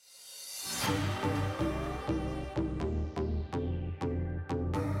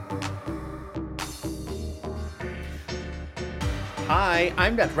Hi,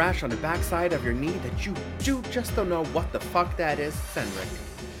 I'm that rash on the backside of your knee that you just don't know what the fuck that is, Senric.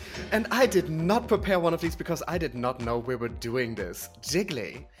 And I did not prepare one of these because I did not know we were doing this.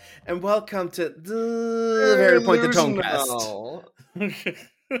 Jiggly. And welcome to the Very Pointed Tonecast.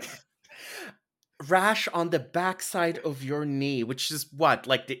 Rash on the backside of your knee, which is what,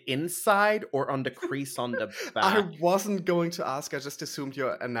 like the inside or on the crease on the back? I wasn't going to ask, I just assumed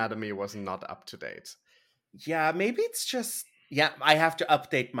your anatomy was not up to date. Yeah, maybe it's just... Yeah, I have to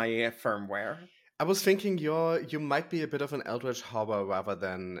update my firmware. I was thinking you might be a bit of an eldritch horror rather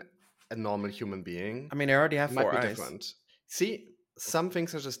than a normal human being. I mean, I already have four might be eyes. Different. See, some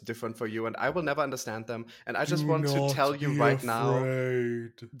things are just different for you, and I will never understand them. And I just want to tell you right now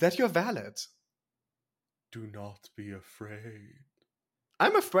that you're valid. Do not be afraid.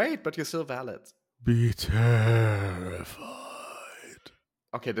 I'm afraid, but you're still valid. Be terrified.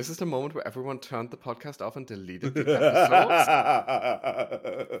 Okay, this is the moment where everyone turned the podcast off and deleted the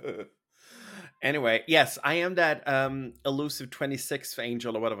episodes. Anyway, yes, I am that elusive 26th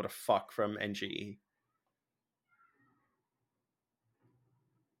angel or whatever the fuck from NGE.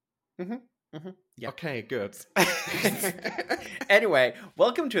 Yeah. Okay, good. Anyway,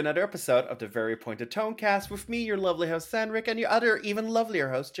 welcome to another episode of the Very Pointed Tonecast with me, your lovely host Sandrick, and your other even lovelier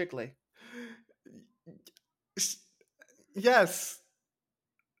host Jiggly. Yes.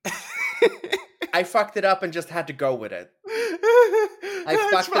 I fucked it up and just had to go with it. I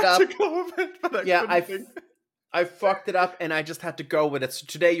fucked it up. I fucked it up and I just had to go with it. So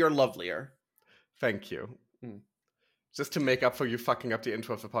today you're lovelier. Thank you. Just to make up for you fucking up the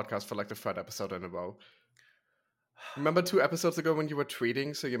intro of the podcast for like the third episode in a row. Remember 2 episodes ago when you were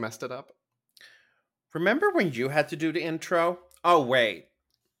tweeting, so you messed it up? Remember when you had to do the intro? Oh, wait.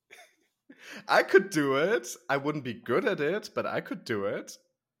 I could do it. I wouldn't be good at it, but I could do it.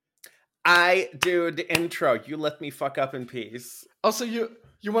 I do the intro. You let me fuck up in peace. Also, you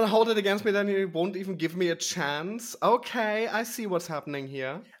want to hold it against me, then you won't even give me a chance? Okay, I see what's happening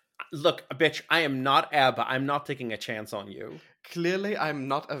here. Look, bitch, I am not Abba. I'm not taking a chance on you. Clearly, I'm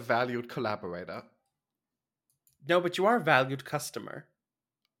not a valued collaborator. No, but you are a valued customer.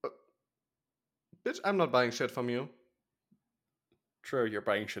 Bitch, I'm not buying shit from you. True, you're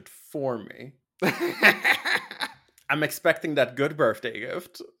buying shit for me. I'm expecting that good birthday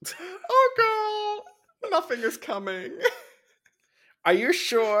gift. Oh, girl. Nothing is coming. Are you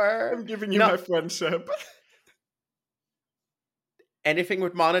sure? I'm giving you my friendship. Anything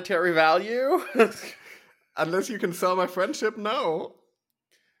with monetary value? Unless you can sell my friendship, no.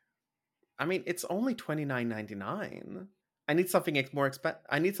 I mean, it's only $29.99. I need something more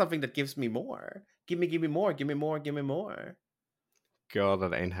I need something that gives me more. Give me more, give me more, give me more. Girl,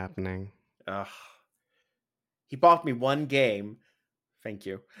 that ain't happening. Ugh. He bought me one game. Thank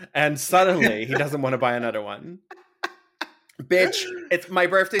you. And suddenly he doesn't want to buy another one. Bitch, it's my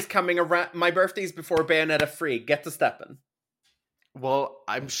birthday's coming around. My birthday's before Bayonetta 3. Get to steppin'. Well,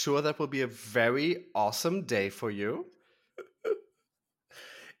 I'm sure that will be a very awesome day for you.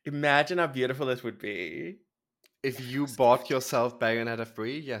 Imagine how beautiful it would be. If you bought yourself Bayonetta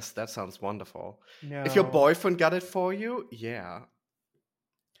 3, yes, that sounds wonderful. No. If your boyfriend got it for you, yeah.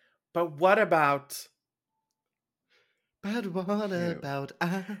 But what about... But what about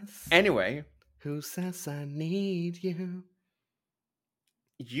us? Anyway. Who says I need you?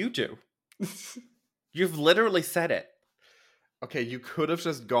 You do. You've literally said it. Okay, you could have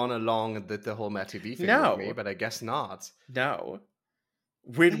just gone along and did the whole Matt TV thing with me, but I guess not. No.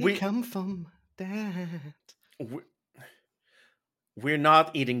 We come from that. We're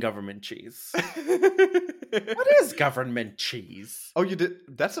not eating government cheese. What is government cheese? Oh, you did?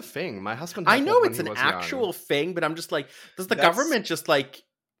 That's a thing. My husband. I know it's an actual thing, but I'm just like, does the government just like?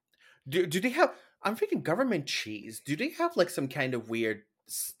 Do they have? I'm thinking government cheese. Do they have like some kind of weird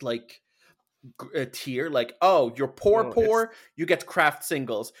like tier? Like, oh, you're poor, you get Kraft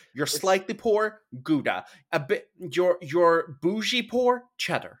singles. You're slightly poor, Gouda. A bit, you're bougie poor,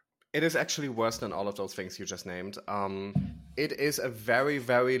 cheddar. It is actually worse than all of those things you just named. It is a very,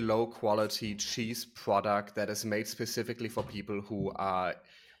 very low quality cheese product that is made specifically for people who are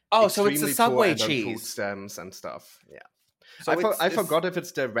so it's a Subway cheese, food stamps and stuff. Yeah. So I forgot if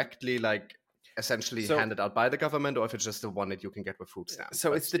it's directly like essentially handed out by the government or if it's just the one that you can get with food stamps.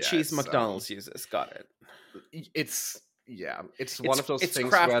 So it's the cheese McDonald's uses. Got it. It's one of those things. It's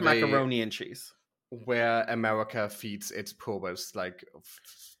Kraft where macaroni and cheese, where America feeds its poorest like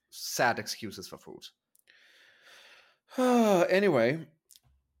sad excuses for food. Anyway,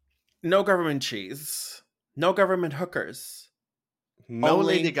 no government cheese, no government hookers, no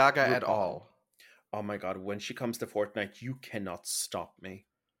Lady Gaga at all. Oh my god, when she comes to Fortnite, you cannot stop me.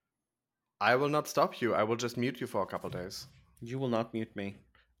 I will not stop you. I will just mute you for a couple days. You will not mute me.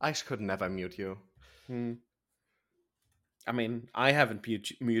 I could never mute you. I mean, I haven't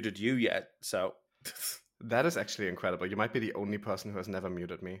muted you yet, so... That is actually incredible. You might be the only person who has never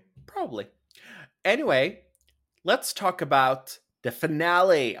muted me. Probably. Anyway, let's talk about the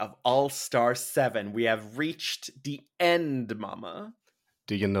finale of All-Star 7. We have reached the end, mama.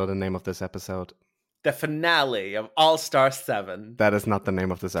 Do you know the name of this episode? The finale of All-Star 7. That is not the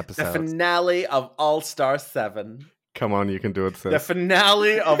name of this episode. The finale of All-Star 7. Come on, you can do it, sis. The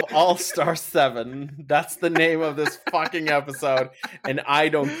finale of All-Star 7. That's the name of this fucking episode. And I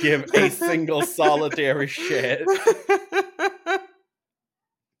don't give a single solitary shit.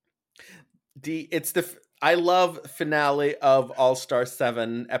 I love finale of All-Star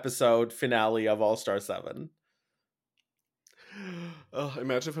 7 episode finale of All-Star 7. Oh,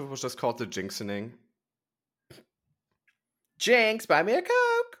 imagine if it was just called the Jinxening. Jinx, buy me a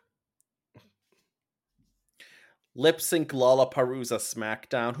Coke. Lip sync LaLaPaRuza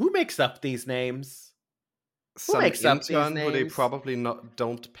Smackdown. Who makes up these names? Some intern who they probably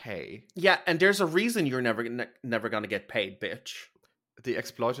don't pay. Yeah, and there's a reason you're never gonna get paid, bitch. The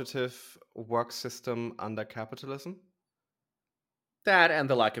exploitative work system under capitalism? That and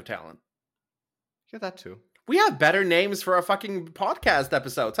the lack of talent. Yeah, that too. We have better names for our fucking podcast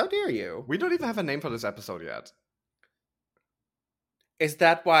episodes. How dare you? We don't even have a name for this episode yet. Is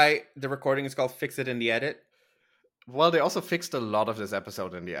that why the recording is called Fix It in the Edit? Well, they also fixed a lot of this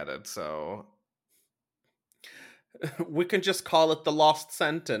episode in the edit, so... We can just call it the lost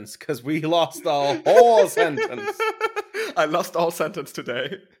sentence, because we lost the whole sentence. I lost all sentence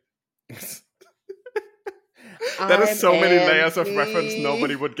today. That is so many layers of reference,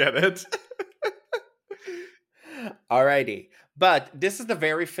 nobody would get it. Alrighty. But this is the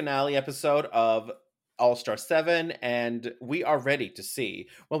very finale episode of All-Star 7, and we are ready to see.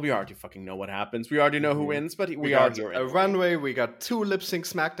 Well, we already fucking know what happens. We already know who wins, but we are here. A runway, we got 2 lip-sync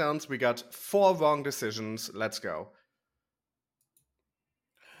Smackdowns, we got 4 wrong decisions. Let's go.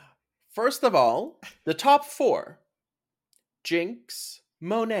 First of all, the top 4. Jinx,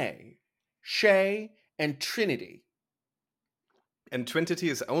 Monet, Shay, and Trinity. And Trinity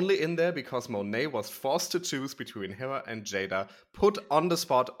is only in there because Monet was forced to choose between her and Jada, put on the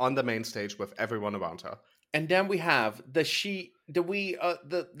spot on the main stage with everyone around her. And then we have the she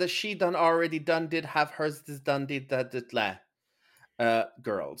done already done did have hers this done did that did la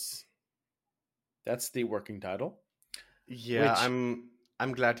girls. That's the working title. Yeah,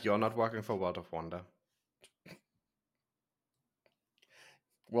 I'm glad you're not working for World of Wonder.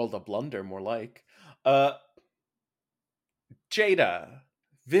 World of Blunder, more like. Jada,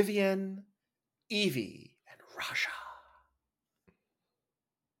 Vivian, Evie, and Rasha.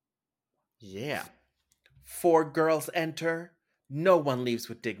 Yeah. 4 girls enter. No one leaves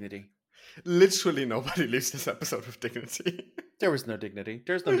with dignity. Literally nobody leaves this episode with dignity. There was no dignity.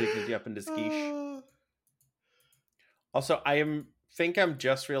 There's no dignity up in this quiche. Also, think I'm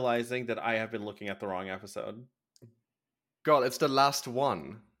just realizing that I have been looking at the wrong episode. God, it's the last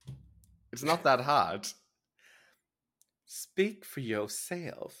one. It's not that hard. Speak for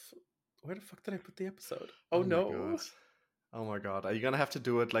yourself. Where the fuck did I put the episode? Oh no. Oh my god. Are you gonna have to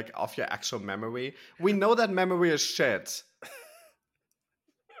do it like off your actual memory? We know that memory is shit.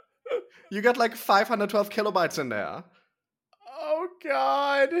 You got like 512 kilobytes in there. Oh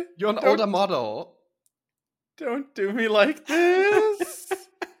god. You're an older model. Don't do me like this.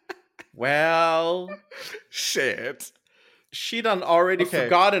 Well. Shit. She done already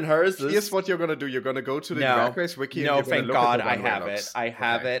forgotten hers. Here's what you're gonna do. You're gonna go to the Drag Race wiki. No, and thank God, I have it. I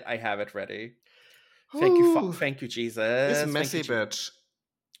have it ready. Thank you, Jesus. This messy bitch.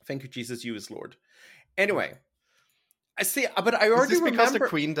 Thank you, Jesus. You is Lord. Anyway, I see, but I already remember. Because the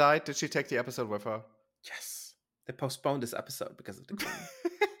Queen died. Did she take the episode with her? Yes, they postponed this episode because of the Queen.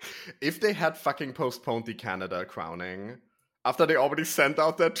 If they had fucking postponed the Canada crowning. After they already sent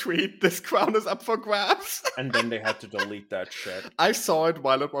out that tweet, this crown is up for grabs. And then they had to delete that shit. I saw it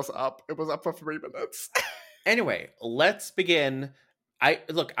while it was up. It was up for 3 minutes. Anyway, let's begin. I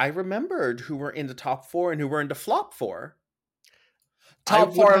remembered who were in the top 4 and who were in the flop 4.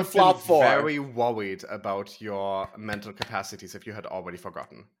 Top 4 and flop 4. I would have been very worried about your mental capacities if you had already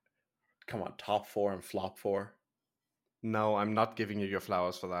forgotten. Come on, top 4 and flop 4. No, I'm not giving you your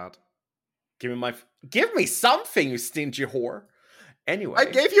flowers for that. Give me something, you stingy whore. Anyway. I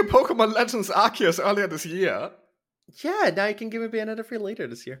gave you Pokemon Legends Arceus earlier this year. Yeah, now you can give me Bayonetta free later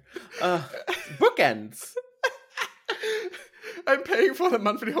this year. Bookends. I'm paying for the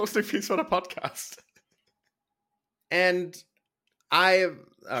monthly hosting fees for the podcast. And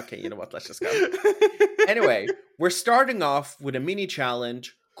okay, you know what? Let's just go. Anyway, we're starting off with a mini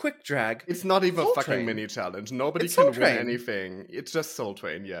challenge. quick drag. It's not even Soul a fucking Train. mini challenge. Nobody It's can Soul win Train. anything. It's just Soul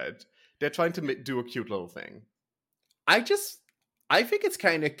Train, yeah. They're trying to do a cute little thing. I think it's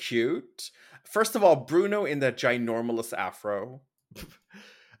kind of cute. First of all, Bruno in that ginormous afro.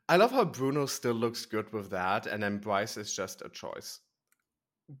 I love how Bruno still looks good with that, and then Bryce is just a choice.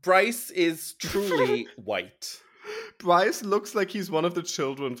 Bryce is truly white. Bryce looks like he's one of the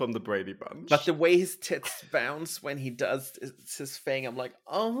children from the Brady Bunch. But the way his tits bounce when he does his thing, I'm like,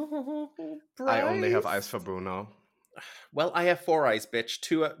 oh, Bryce. I only have eyes for Bruno. Well, I have 4 eyes, bitch.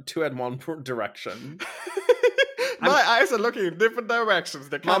 Two at one direction. My eyes are looking in different directions.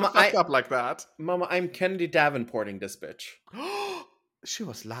 They're kind of fucked up like that. Mama, I'm Kennedy Davenporting this bitch. She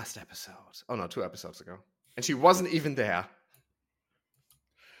was last episode. Oh no, 2 episodes ago. And she wasn't even there.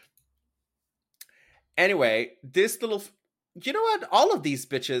 Anyway, this little... You know what? All of these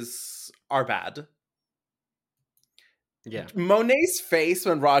bitches are bad. Yeah. Monet's face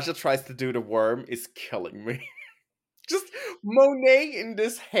when Raja tries to do the worm is killing me. Just Monet in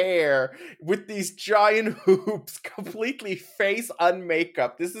this hair with these giant hoops, completely face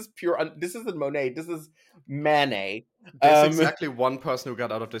unmakeup. This is pure. This isn't Monet. This is Manet. There's exactly one person who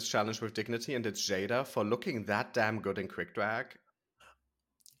got out of this challenge with dignity, and it's Jada for looking that damn good in quick drag.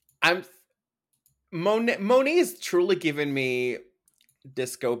 Monet is truly giving me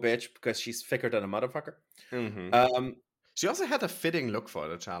disco bitch because she's thicker than a motherfucker. Mm-hmm. She also had a fitting look for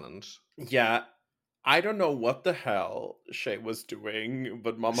the challenge. Yeah. I don't know what the hell Shay was doing,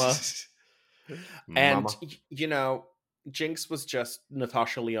 but Mama. And, you know, Jinx was just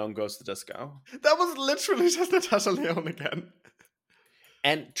Natasha Lyonne Goes to Disco. That was literally just Natasha Lyonne again.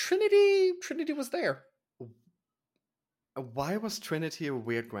 And Trinity was there. Why was Trinity a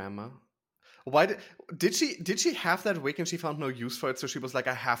weird grandma? Why did she have that wig and she found no use for it, so she was like,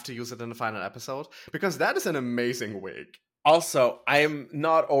 I have to use it in the final episode? Because that is an amazing wig. Also, I am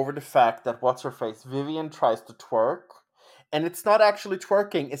not over the fact that what's-her-face, Vivian, tries to twerk, and it's not actually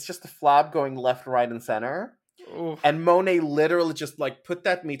twerking, it's just a flab going left, right, and center. Oof. And Monet literally just, like, put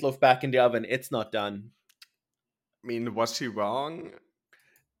that meatloaf back in the oven. It's not done. I mean, was she wrong?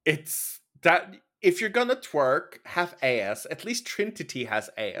 It's that, if you're gonna twerk, have ass. At least Trinity has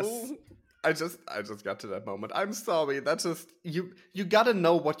ass. Ooh. I just got to that moment. I'm sorry. That's just you gotta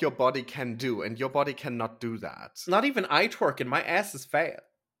know what your body can do, and your body cannot do that. Not even I twerk, and my ass is fat.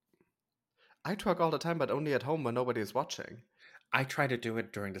 I twerk all the time, but only at home when nobody is watching. I try to do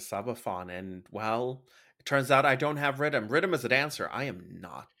it during the subathon, and well, it turns out I don't have rhythm. Rhythm is a dancer. I am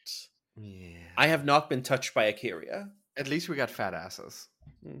not. Yeah. I have not been touched by Akira. At least we got fat asses.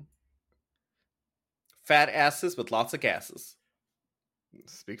 Fat asses with lots of gases.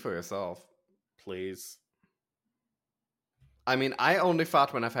 Speak for yourself. Please. I mean, I only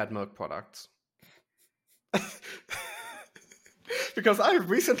fart when I've had milk products. Because I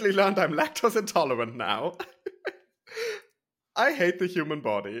recently learned I'm lactose intolerant now. I hate the human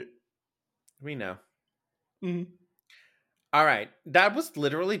body. We know. Mm-hmm. All right. That was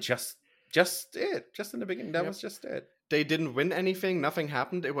literally just it. Just in the beginning. That was just it. They didn't win anything. Nothing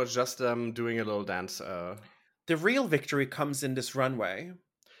happened. It was just doing a little dance. The real victory comes in this runway.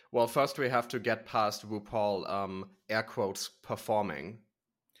 Well, first we have to get past RuPaul, air quotes, performing.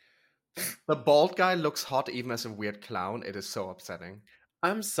 The bald guy looks hot even as a weird clown. It is so upsetting.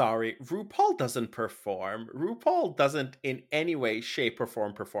 I'm sorry. RuPaul doesn't perform. RuPaul doesn't in any way, shape, or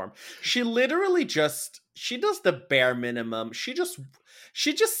form perform. She literally she does the bare minimum. She just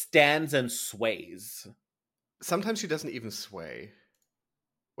stands and sways. Sometimes she doesn't even sway.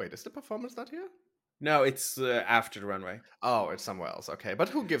 Wait, is the performance not here? No, it's after the runway. Oh, it's somewhere else. Okay, but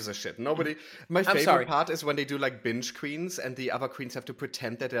who gives a shit? Nobody. My favorite part is when they do like binge queens, and the other queens have to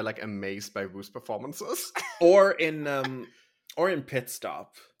pretend that they're like amazed by Ru's performances. Or in Pit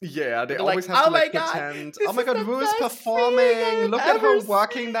Stop. Yeah, they always have to like pretend. Oh my god, Ru is performing! Look at her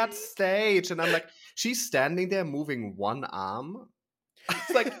working that stage, and I'm like, she's standing there moving one arm.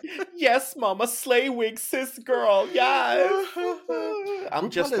 It's like, yes, mama, slay wig, cis girl, yes. I'm RuPaul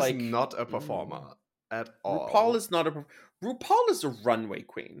just like, is not a performer. At all. RuPaul is a runway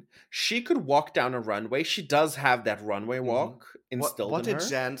queen. She could walk down a runway. She does have that runway walk instilled what in her. What did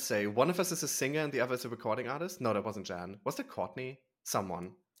Jan say? One of us is a singer and the other is a recording artist? No, that wasn't Jan. Was it Courtney?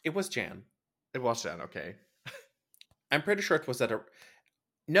 Someone. It was Jan. It was Jan, okay. I'm pretty sure it was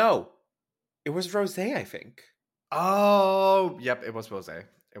No. It was Rosé, I think. Oh, yep, it was Rosé.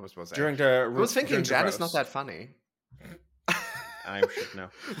 It was Rosé. I was thinking Jan is not that funny. I should know.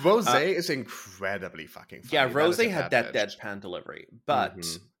 Rosé is incredibly fucking funny. Yeah, Rosé had that deadpan delivery. But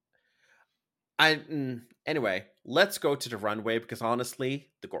anyway, let's go to the runway because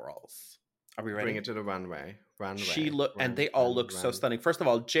honestly, the girls. Are we ready? Bring it to the runway. And they all look so stunning. First of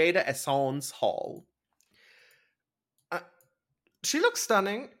all, Jada Essence Hall. She looks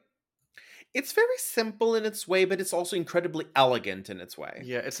stunning. It's very simple in its way, but it's also incredibly elegant in its way.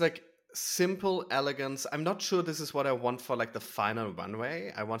 Yeah, it's like simple elegance. I'm not sure this is what I want for like the final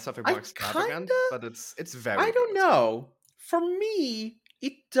runway. I want something more extravagant, but it's very I don't know. For me,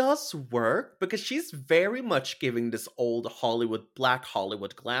 it does work because she's very much giving this old Hollywood, black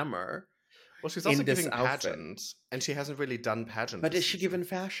Hollywood glamour. Well, she's also giving pageants, and she hasn't really done pageants. But is she given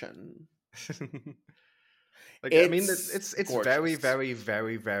fashion? Like, I mean, it's very, very,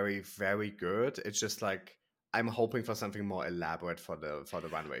 very, very, very good. It's just like I'm hoping for something more elaborate for the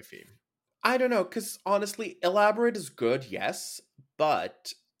runway theme. I don't know, because honestly, elaborate is good, yes,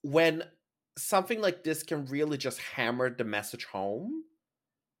 but when something like this can really just hammer the message home,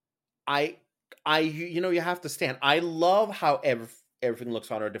 you have to stand. I love how everything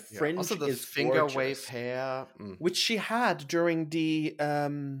looks on her. The fringe also the is finger gorgeous, wave hair, which she had during the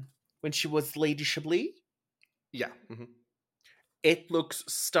when she was Lady Chablis. Yeah. Mm-hmm. It looks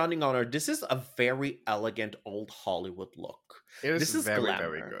stunning on her. This is a very elegant old Hollywood look. This is very, glamour.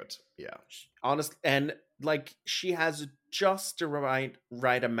 very good. Yeah. Honest, and like she has just the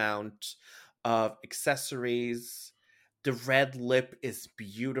right amount of accessories. The red lip is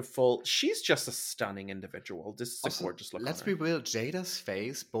beautiful. She's just a stunning individual. This is a gorgeous look. Let's be real. Jada's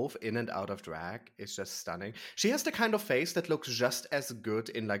face, both in and out of drag, is just stunning. She has the kind of face that looks just as good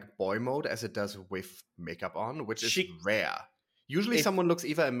in like boy mode as it does with makeup on, which is rare. Usually someone looks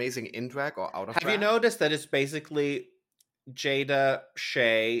either amazing in drag or out of drag. Have you noticed that it's basically Jada,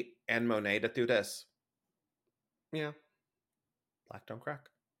 Shay, and Monet that do this? Yeah. Black don't crack.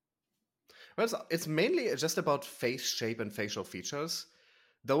 Well, it's mainly just about face shape and facial features.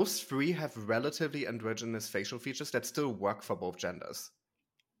 Those three have relatively androgynous facial features that still work for both genders.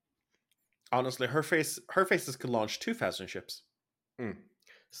 Honestly, her faces could launch 2 fashion ships.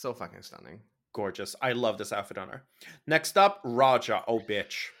 So fucking stunning. Gorgeous. I love this outfit on her. Next up, Raja. Oh,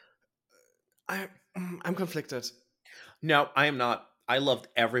 bitch. I'm conflicted. No, I am not. I loved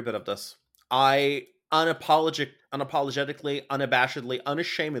every bit of this. I unapologetically, unabashedly,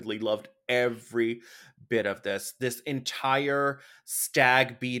 unashamedly loved every bit of this. This entire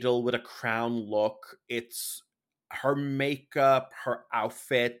stag beetle with a crown look. It's her makeup, her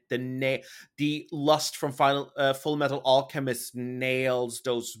outfit, the lust from Full Metal Alchemist nails,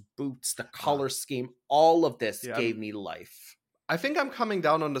 those boots, the color scheme. All of this gave me life. I think I'm coming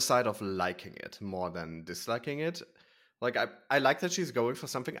down on the side of liking it more than disliking it. Like, I like that she's going for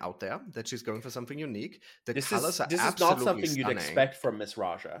something out there, that she's going for something unique. The colors are absolutely This is not something stunning. you'd expect from Miss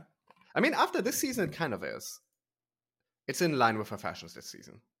Raja. I mean, after this season, it kind of is. It's in line with her fashions this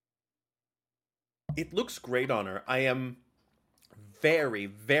season. It looks great on her. I am very,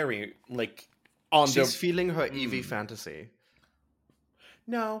 very, She's feeling her Evie fantasy.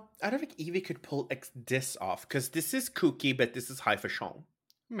 No, I don't think Evie could pull this off, because this is kooky, but this is high fashion.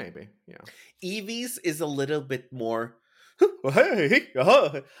 Maybe, yeah. Evie's is a little bit more... Is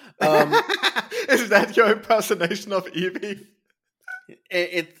that your impersonation of Evie?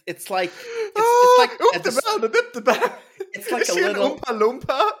 It's like it's like a little Oompa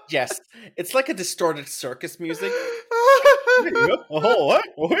Loompa. Yes, it's like a distorted circus music.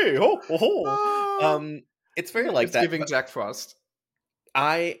 It's very like that. Giving Jack Frost.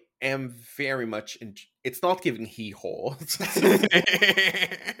 I am very much it's not giving hee-haw.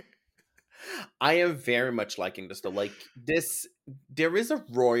 I am very much liking this though. Like this, there is a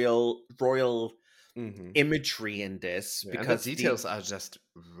royal imagery in this because the details are just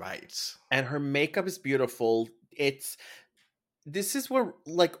right, and her makeup is beautiful. This is where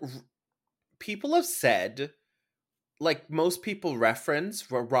people have said, most people reference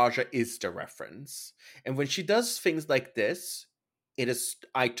where Raja is the reference, and when she does things like this,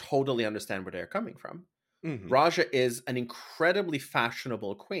 I totally understand where they're coming from. Raja is an incredibly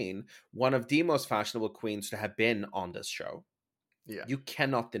fashionable queen, one of the most fashionable queens to have been on this show. Yeah, you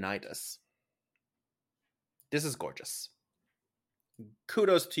cannot deny this. This is gorgeous.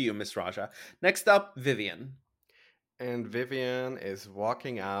 Kudos to you, Miss Raja. Next up, Vivienne. And Vivienne is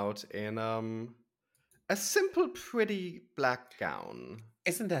walking out in a simple, pretty black gown.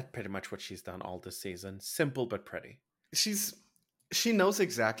 Isn't that pretty much what she's done all this season? Simple but pretty. She knows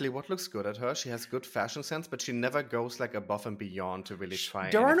exactly what looks good at her. She has good fashion sense, but she never goes above and beyond to really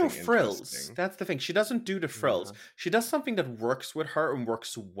try. There are no frills. That's the thing. She doesn't do the frills. She does something that works with her and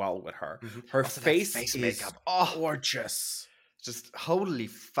works well with her. Her face makeup, gorgeous. Just holy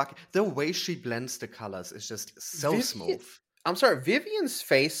fuck! The way she blends the colors is just so smooth. I'm sorry, Vivian's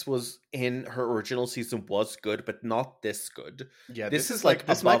face was in her original season was good, but not this good. Yeah, This this is is like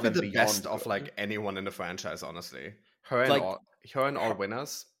this might above be and the beyond best of good. like anyone in the franchise, honestly. Her and Like, all her,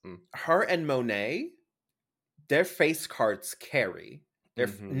 winners. her and Monet, their face cards carry. They're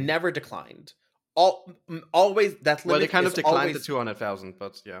never declined. Always that Well, they limit kind is of declined the always 200,000,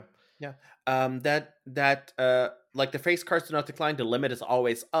 but yeah. yeah. Like the face cards do not decline. The limit is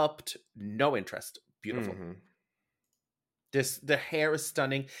always upped. No interest. Beautiful. The hair is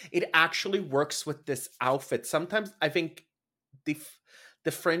stunning. It actually works with this outfit. Sometimes I think the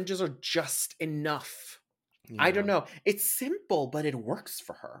fringes are just enough. Yeah. I don't know. It's simple, but it works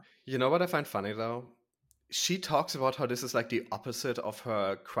for her. You know what I find funny though? She talks about how this is like the opposite of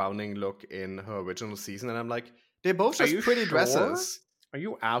her crowning look in her original season, and I'm like, they're both just pretty dresses. Are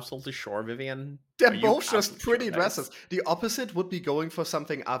you absolutely sure, Vivian? They're both just pretty dresses. The opposite would be going for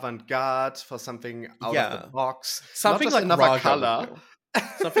something avant-garde, for something out of the box. Something not just like another Raja color. would do.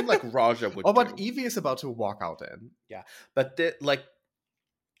 Something like Raja would or do. what Evie is about to walk out in. Yeah. But like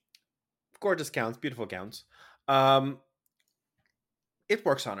gorgeous gowns, beautiful gowns. It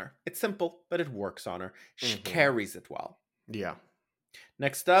works on her. It's simple, but it works on her. She carries it well. Yeah.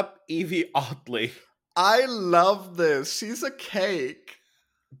 Next up, Evie Oddly. I love this. She's a cake.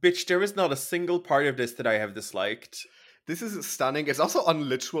 Bitch, there is not a single part of this that I have disliked. This is stunning. It's also on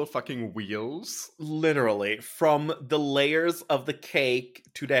literal fucking wheels. Literally. From the layers of the cake,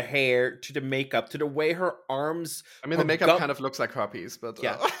 to the hair, to the makeup, to the way her arms... I mean, the makeup kind of looks like herpes, but...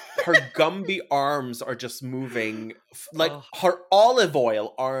 Yeah. Her Gumby arms are just moving. Like, her olive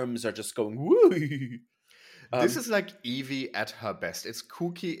oil arms are just going, woo! This is like Evie at her best. It's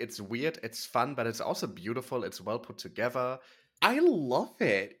kooky, it's weird, it's fun, but it's also beautiful. It's well put together. I love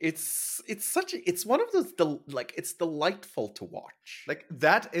it. It's one of those it's delightful to watch. Like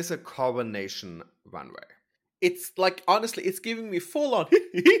that is a coronation runway. It's like honestly, it's giving me full on.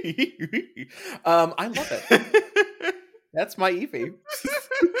 I love it. That's my Evie.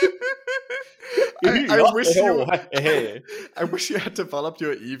 I wish you had developed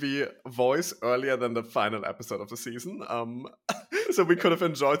your Evie voice earlier than the final episode of the season. So we could have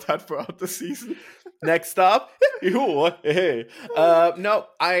enjoyed that throughout the season. Next up, no,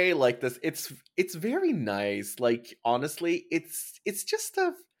 I like this. It's very nice. Like honestly, it's just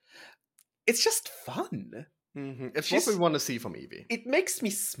fun. It's what we want to see from Evie. It makes me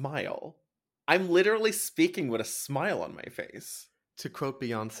smile. I'm literally speaking with a smile on my face. To quote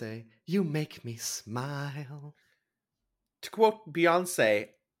Beyonce, "You make me smile." To quote Beyonce,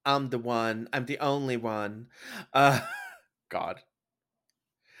 "I'm the one. I'm the only one." God.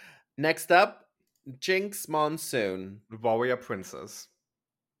 Next up, Jinx Monsoon. Warrior Princess.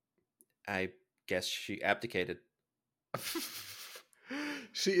 I guess she abdicated.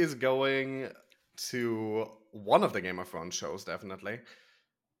 She is going to one of the Game of Thrones shows, definitely.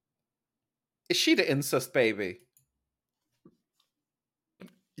 Is she the incest baby?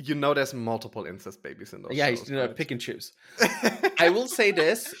 You know there's multiple incest babies in those shows. Yeah, right? Pick and choose. I will say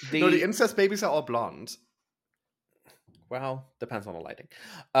this. The incest babies are all blonde. Well, depends on the lighting.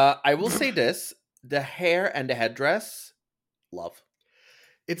 I will say this. The hair and the headdress, love.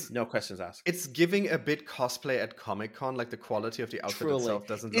 It's no questions asked. It's giving a bit cosplay at Comic-Con. Like the quality of the outfit itself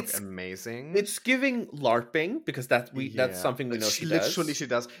doesn't look amazing. It's giving LARPing because that's something we know she does. Literally, she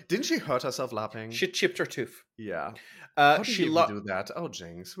does. Didn't she hurt herself LARPing? She chipped her tooth. Yeah. How did she do that? Oh,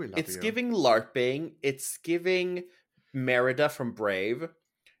 Jinx, we love It's giving LARPing. It's giving Merida from Brave.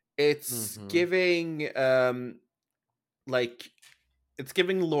 It's giving it's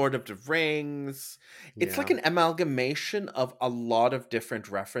giving Lord of the Rings. It's like an amalgamation of a lot of different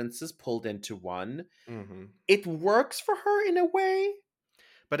references pulled into one. It works for her in a way,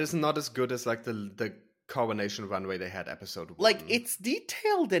 but it's not as good as like the coronation runway they had episode 1. Like it's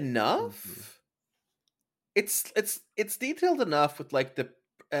detailed enough. It's detailed enough with like the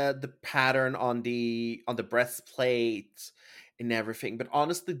pattern on the breastplate and everything. But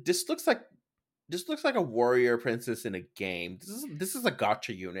honestly, this looks like a warrior princess in a game. This is a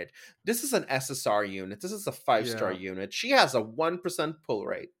gacha unit. This is an SSR unit. This is a 5-star unit. She has a 1% pull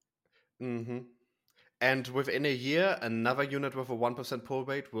rate. And within a year, another unit with a 1% pull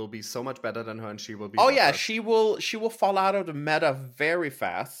rate will be so much better than her, and she will be. Oh yeah, she will fall out of the meta very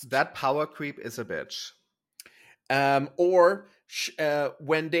fast. That power creep is a bitch. Or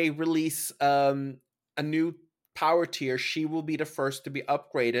when they release a new power tier, she will be the first to be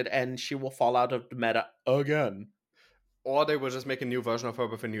upgraded and she will fall out of the meta again. Or they will just make a new version of her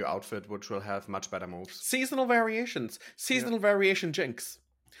with a new outfit, which will have much better moves. Seasonal variations. Seasonal variation Jinx.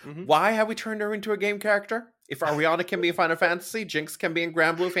 Why have we turned her into a game character? If Ariana can be in Final Fantasy, Jinx can be in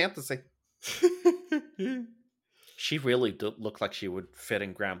Grand Blue Fantasy. She really looked like she would fit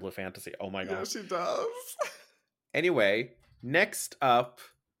in Grand Blue Fantasy. Oh my god. Yeah, she does. Anyway, next up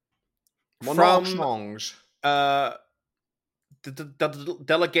Monarch from Change. the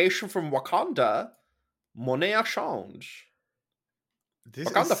delegation from Wakanda, Monet Change. This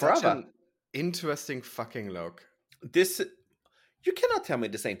Wakanda is such forever. an interesting fucking look. This, you cannot tell me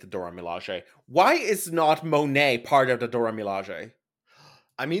this ain't the Dora Milaje. Why is not Monet part of the Dora Milaje?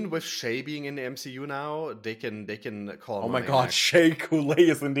 I mean, with Shay being in the MCU now, they can call. Oh Monet my god, back. Shea Coulee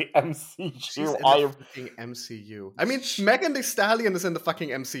is in the MCU. She's in the fucking MCU. I mean, Megan Thee Stallion is in the fucking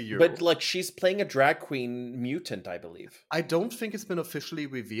MCU. But like, she's playing a drag queen mutant, I believe. I don't think it's been officially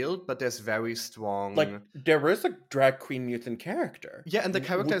revealed, but there's very strong. Like, there is a drag queen mutant character. Yeah, and the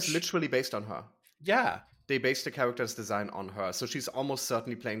character is literally based on her. Yeah. They based the character's design on her. So she's almost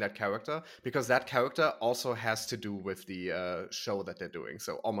certainly playing that character, because that character also has to do with the show that they're doing.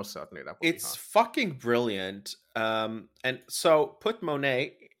 So almost certainly that will It's be her. fucking brilliant. And so put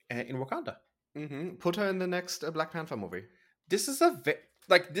Monet in Wakanda. Mm-hmm. Put her in the next Black Panther movie. This is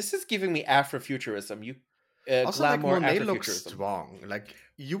this is giving me Afrofuturism. Also, like, glamour Monet looks Afrofuturism. strong. Like,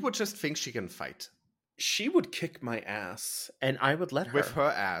 you would just think she can fight. She would kick my ass, and I would let her. With her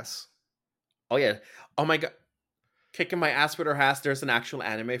ass. Oh yeah. Oh my god. Kicking my ass with her ass. There's an actual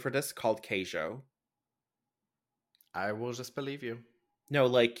anime for this called Keijo. I will just believe you. No,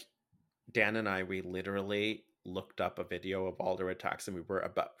 like, Dan and I, we literally looked up a video of all their attacks, and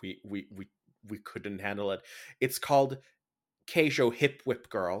we couldn't handle it. It's called Keijo Hip Whip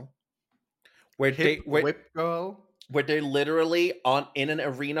Girl. Whip Girl? Where they're literally in an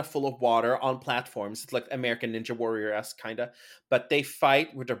arena full of water on platforms. It's like American Ninja Warrior-esque kinda. But they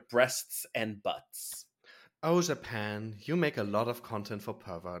fight with their breasts and butts. Oh, Japan, you make a lot of content for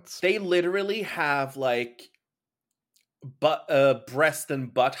perverts. They literally have like breast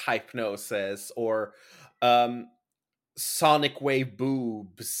and butt hypnosis, or sonic wave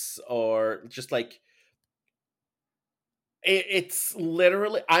boobs, or just like it's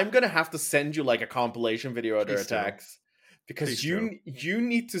literally, I'm gonna have to send you like a compilation video of their attacks, because you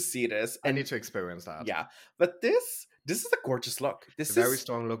need to see this. I need to experience that. Yeah, but this is a gorgeous look. This is a very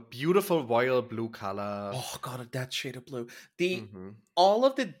strong look. Beautiful royal blue color. Oh god, that shade of blue. All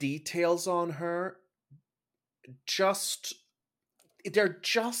of the details on her, they're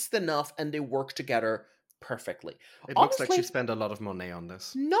just enough, and they work together perfectly. It looks like she spent a lot of money on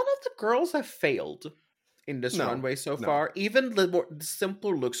this. None of the girls have failed in this runway so far. Even the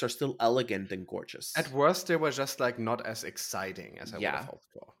simpler looks are still elegant and gorgeous. At worst, they were just like not as exciting as I would have hoped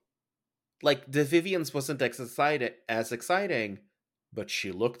for. Like, the Vivian's wasn't as exciting, but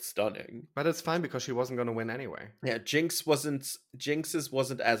she looked stunning. But it's fine, because she wasn't going to win anyway. Yeah, Jinx's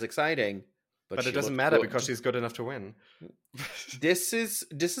wasn't as exciting, but it doesn't matter, because she's good enough to win. This is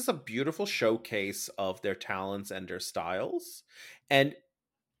a beautiful showcase of their talents and their styles, and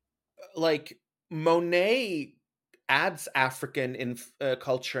like, Monet adds African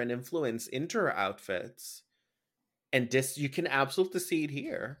culture and influence into her outfits, and this, you can absolutely see it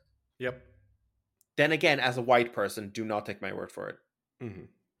here. Yep. Then again, as a white person, do not take my word for it. Mm-hmm.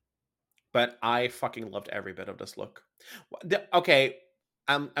 But I fucking loved every bit of this look. Okay,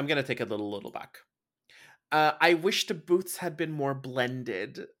 I'm gonna take a little back. I wish the boots had been more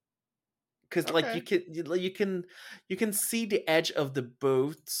blended, because like you can see the edge of the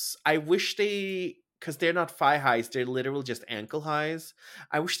boots. I wish because they're not thigh highs, they're literally just ankle highs.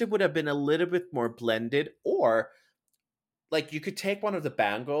 I wish they would have been a little bit more blended, or like, you could take one of the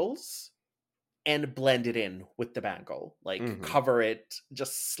bangles and blend it in with the bangle, like cover it,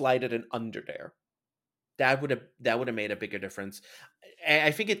 just slide it in under there. That would have made a bigger difference. I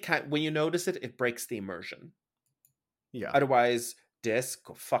think when you notice it, it breaks the immersion. Yeah. Otherwise, this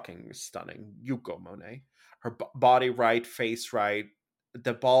fucking stunning. You go, Monet. Her body right, face right.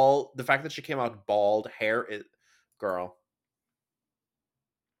 The fact that she came out bald, hair is, girl,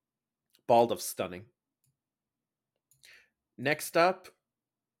 bald of stunning. Next up,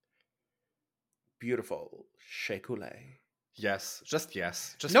 beautiful Shea Coulee. Yes, just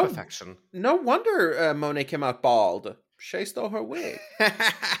no, perfection. No wonder Monet came out bald. Shea stole her wig.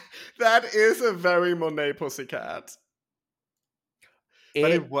 That is a very Monet pussycat.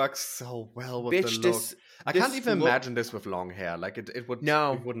 But it works so well with the look. I can't even imagine this with long hair. Like, it wouldn't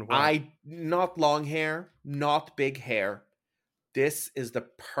work. Not long hair, not big hair. This is the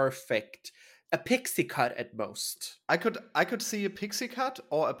perfect, a pixie cut at most. I could see a pixie cut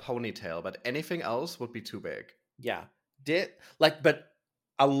or a ponytail, but anything else would be too big. Yeah. But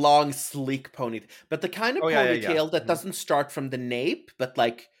a long, sleek ponytail. But the kind of ponytail that doesn't start from the nape, but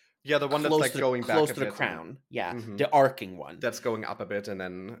like, yeah, the one that's like going back close to the crown. Yeah, the arcing one. That's going up a bit and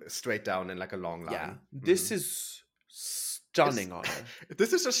then straight down in like a long line. Yeah, this is stunning on her.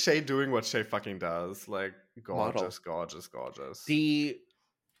 This is just Shay doing what Shay fucking does. Like, gorgeous, Model. gorgeous, gorgeous.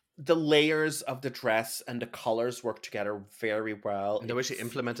 The layers of the dress and the colors work together very well. And the way she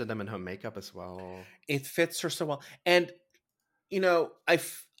implemented them in her makeup as well. It fits her so well. And, you know,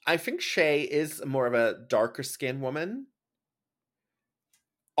 I think Shay is more of a darker skinned woman.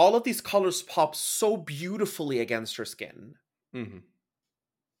 All of these colors pop so beautifully against her skin. Mm-hmm.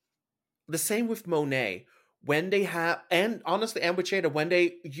 The same with Monet. When they have, and honestly, and with Jada, when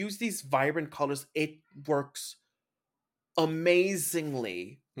they use these vibrant colors, it works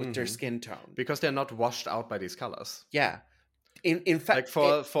amazingly with their skin tone. Because they're not washed out by these colors. Yeah. In fact,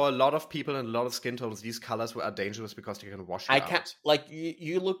 like for a lot of people and a lot of skin tones, these colors are dangerous because they can wash you out. Can't, like,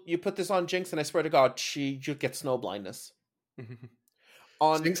 you put this on Jinx, and I swear to God, you'll get snow blindness.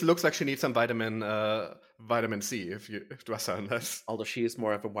 Jinx looks like she needs some vitamin C if you dress her in this. Although she is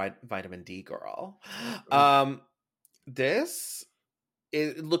more of a vitamin D girl. This,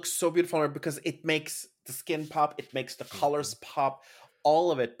 it looks so beautiful on her because it makes the skin pop, it makes the colors pop,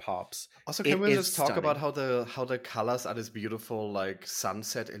 all of it pops. Also, can we just talk about how the colors are this beautiful like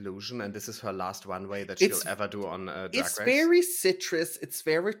sunset illusion, and this is her last runway that she'll ever do on Drag Race? It's very citrus, it's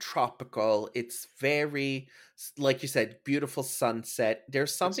very tropical, it's very, like you said, beautiful sunset.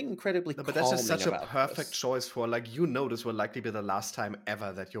 There's something incredibly calming about this. But that's just such a perfect choice for, like, you know, this will likely be the last time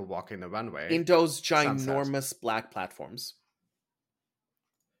ever that you're walking the runway. In those ginormous black platforms.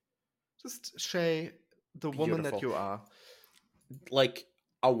 Just Shay, the woman that you are. Like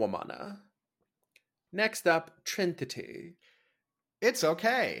a womana. Next up, Trinity. It's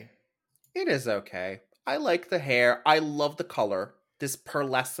okay. It is okay. I like the hair. I love the color. This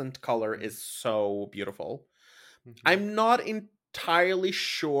pearlescent color is so beautiful. I'm not entirely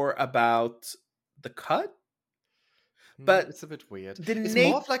sure about the cut, but it's a bit weird. It's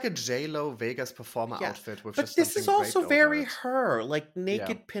more of like a J-Lo Vegas performer outfit with just something great. But this is also very her. Like,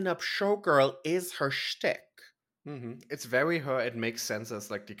 naked pinup showgirl is her shtick. It's very her. It makes sense as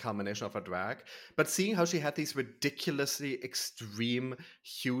like the culmination of her drag. But seeing how she had these ridiculously extreme,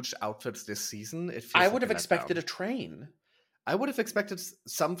 huge outfits this season, it feels I would have expected a train. I would have expected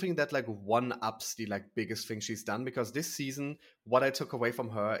something that like one-ups the like biggest thing she's done, because this season, what I took away from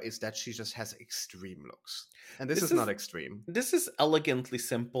her is that she just has extreme looks. And this is not extreme. This is elegantly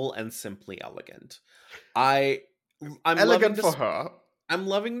simple and simply elegant. I'm elegant for her. I'm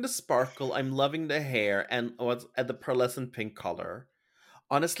loving the sparkle. I'm loving the hair and the pearlescent pink color.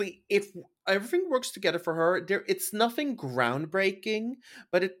 Honestly, if everything works together for her, it's nothing groundbreaking,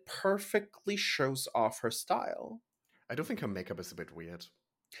 but it perfectly shows off her style. I do think her makeup is a bit weird.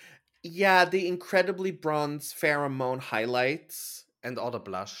 Yeah, the incredibly bronze pheromone highlights. And all the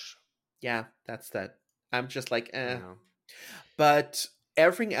blush. Yeah, that's that. I'm just like, eh. Yeah. But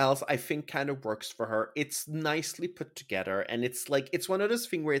everything else, I think, kind of works for her. It's nicely put together, and it's one of those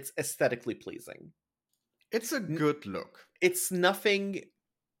things where it's aesthetically pleasing. It's a good look. It's nothing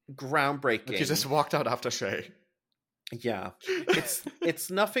groundbreaking. But you just walked out after Shay. Yeah. It's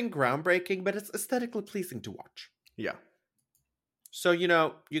nothing groundbreaking, but it's aesthetically pleasing to watch. Yeah. So, you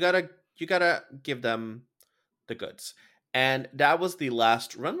know, you gotta give them the goods. And that was the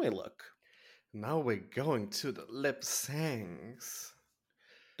last runway look. Now we're going to the lip syncs.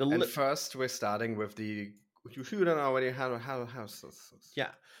 And first, we're starting with the. You don't already how's this?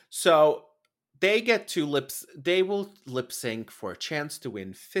 Yeah. So they will lip sync for a chance to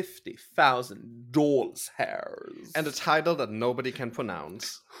win $50,000 hairs. And a title that nobody can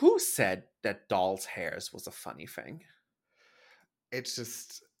pronounce. Who said that doll's hairs was a funny thing? It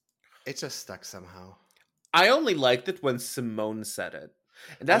just stuck somehow. I only liked it when Simone said it.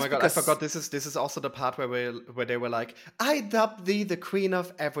 And that's God, I forgot this is also the part where they were like, I dub thee the queen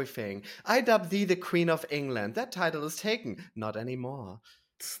of everything. I dub thee the queen of England. That title is taken. Not anymore.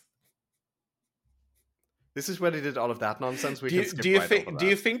 This is where they did all of that nonsense. Do you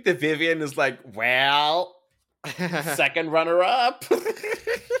think the Vivian is like, well, second runner-up?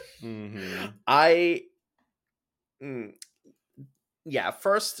 Yeah,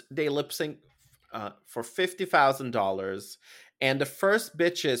 first they lip sync for $50,000. And the first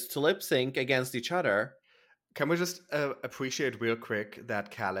bitches to lip sync against each other. Can we just appreciate real quick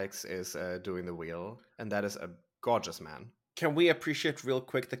that Calix is doing the wheel, and that is a gorgeous man. Can we appreciate real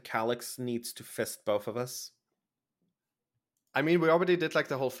quick that Calix needs to fist both of us? I mean, we already did like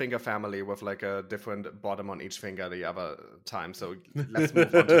the whole finger family with like a different bottom on each finger the other time, so let's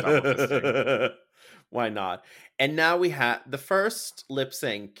move on to double fisting. Why not? And now we have the first lip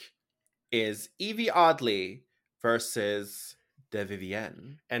sync is Evie Oddly versus De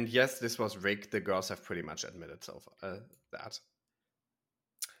Vivienne. And yes, this was rigged. The girls have pretty much admitted so far that.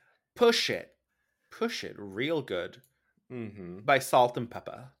 Push it real good. by Salt and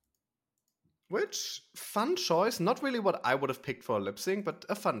Pepper. Which, fun choice. Not really what I would have picked for a lip sync, but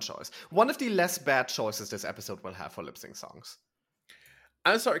a fun choice. One of the less bad choices this episode will have for lip sync songs.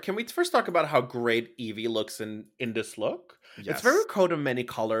 I'm sorry, can we first talk about how great Evie looks in this look? Yes. It's very Coat of Many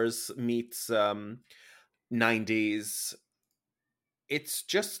Colors meets 90s. It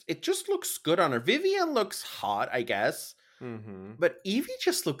just looks good on her. Vivian looks hot, I guess. But Evie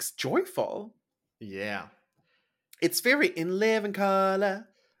just looks joyful. Yeah. It's very in living color.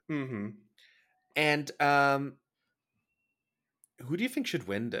 And who do you think should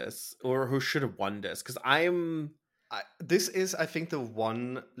win this? Or who should have won this? Because this is, I think, the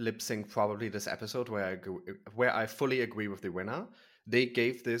one lip sync probably this episode where I fully agree with the winner. They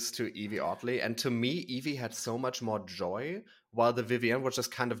gave this to Evie Oddly, and to me, Evie had so much more joy, while the Vivienne was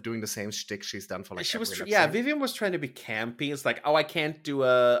just kind of doing the same shtick she's done for like. Vivienne was trying to be campy. It's like, oh, I can't do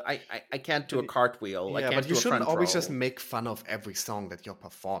a cartwheel. Yeah, but you shouldn't always just make fun of every song that you're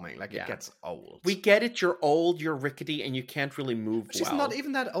performing. Like it gets old. We get it. You're old. You're rickety, and you can't really move. She's not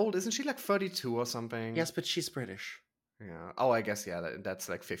even that old, isn't she? Like 32 or something. Yes, but she's British. Yeah. Oh, I guess that's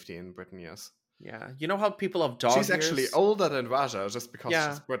like 50 in Britain. Yes. Yeah, you know how people have dog years? She's actually older than Raja just because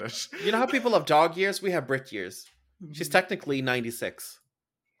she's British. You know how people have dog years? We have Brit years. She's technically 96.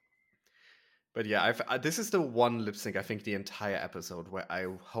 But yeah, this is the one lip sync, I think, the entire episode where I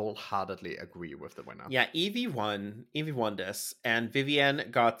wholeheartedly agree with the winner. Yeah, Evie won. Evie won this. And Vivienne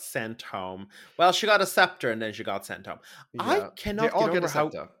got sent home. Well, she got a scepter and then she got sent home. Yeah, I cannot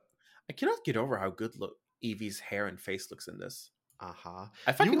get over how good Evie's hair and face looks in this.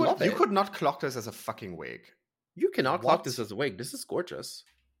 I fucking love it. You could not clock this as a fucking wig. You cannot clock this as a wig. This is gorgeous.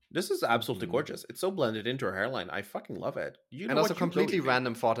 This is absolutely gorgeous. It's so blended into her hairline. I fucking love it. And also completely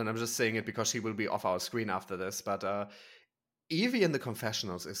random thought, and I'm just saying it because she will be off our screen after this, but Evie in the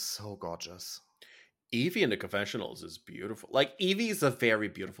confessionals is so gorgeous. Evie in the confessionals is beautiful. Like, Evie is a very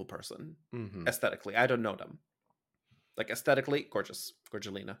beautiful person. Aesthetically. I don't know them. Like, aesthetically, gorgeous.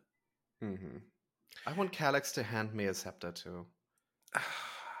 Gorgelina. I want Calix to hand me a scepter too.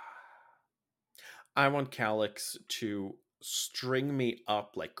 I want Calix to string me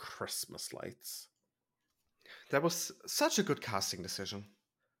up like Christmas lights. That was such a good casting decision.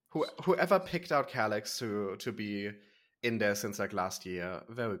 Whoever picked out Calix to be in there since like last year,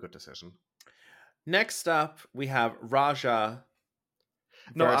 very good decision. Next up, we have Raja.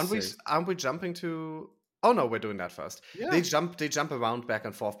 No, aren't we jumping to? Oh no, we're doing that first. Yeah. They jump around back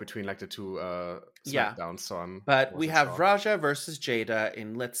and forth between like the two Smackdowns. But we have Raja versus Jada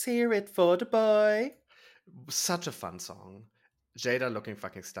in Let's Hear It for the Boy. Such a fun song. Jada looking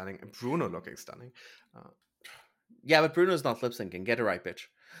fucking stunning and Bruno looking stunning. Yeah, but Bruno's not lip syncing. Get it right, bitch.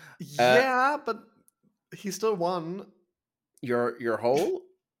 Yeah, but he still won. Your hole?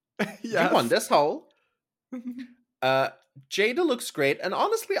 Yes. You won this hole. Jada looks great, and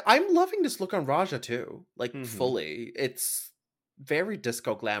honestly, I'm loving this look on Raja too. Like, fully. It's very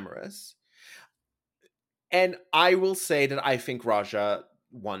disco glamorous. And I will say that I think Raja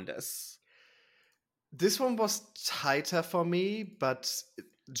won this. This one was tighter for me, but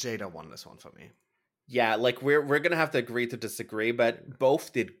Jada won this one for me. Yeah, like we're gonna have to agree to disagree, but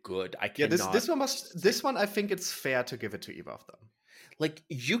both did good. This one I think it's fair to give it to either of them. Like,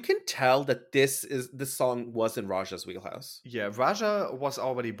 you can tell that this song was in Raja's wheelhouse. Yeah, Raja was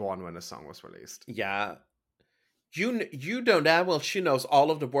already born when the song was released. Yeah. You know that. Well, she knows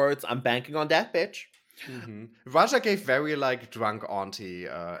all of the words. I'm banking on that, bitch. Raja gave very like drunk auntie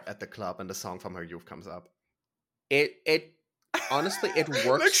at the club, and the song from her youth comes up. It honestly, it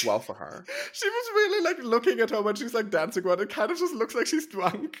works well for her. She was really like looking at her when she's like dancing around. It kind of just looks like she's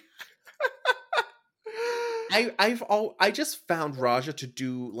drunk. I just found Raja to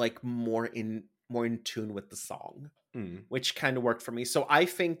do like more in tune with the song, which kind of worked for me. So I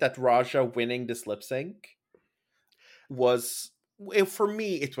think that Raja winning this lip sync was, for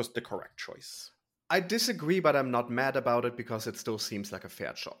me, it was the correct choice. I disagree, but I'm not mad about it because it still seems like a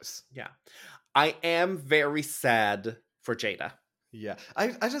fair choice. Yeah. I am very sad for Jada. Yeah.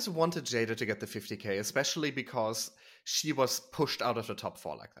 I just wanted Jada to get the 50K, especially because she was pushed out of the top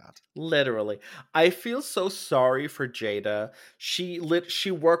 4 like that. Literally. I feel so sorry for Jada. She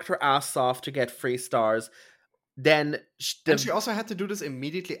worked her ass off to get 3 stars. And she also had to do this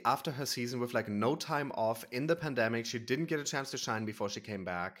immediately after her season with like no time off in the pandemic. She didn't get a chance to shine before she came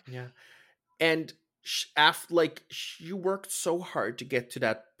back. Yeah. And she worked so hard to get to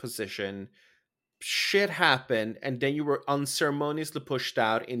that position. Shit happened, and then you were unceremoniously pushed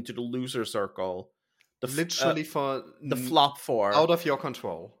out into the loser circle. Literally for the flop 4. Out of your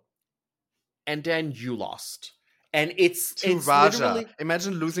control. And then you lost. And it's Raja.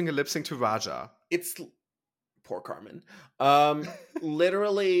 Imagine losing a lip sync to Raja. It's Poor Carmen.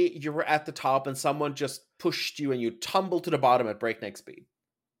 Literally, you were at the top and someone just pushed you and you tumbled to the bottom at breakneck speed.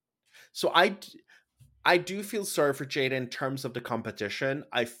 So I do feel sorry for Jada in terms of the competition.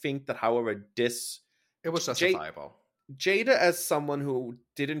 I think that, however, it was justifiable. Jada, as someone who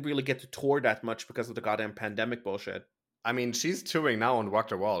didn't really get to tour that much because of the goddamn pandemic bullshit. I mean, she's touring now on Walk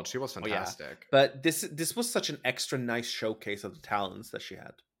the World. She was fantastic. Oh, yeah. But this was such an extra nice showcase of the talents that she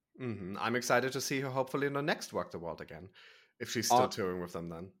had. Mm-hmm. I'm excited to see her hopefully in the next Walk the World again. If she's still touring with them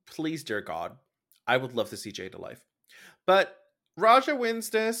then. Please, dear God. I would love to see Jada live. But Raja wins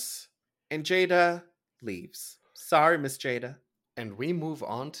this and Jada leaves. Sorry, Miss Jada. And we move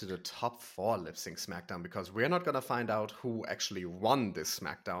on to the top 4 lip sync Smackdown because we're not going to find out who actually won this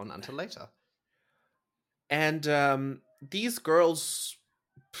Smackdown until later. And these girls...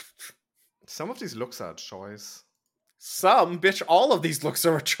 Some of these looks are a choice. Some, bitch, all of these looks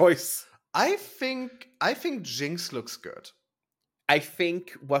are a choice. I think Jinx looks good. I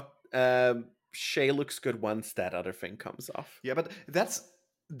think what Shay looks good once that other thing comes off. Yeah, but that's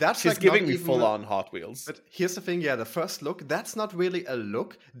she's like giving me full on Hot Wheels. But here's the thing, the first look, that's not really a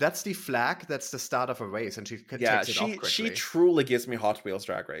look. That's the flag. That's the start of a race, and she takes it off quickly. She truly gives me Hot Wheels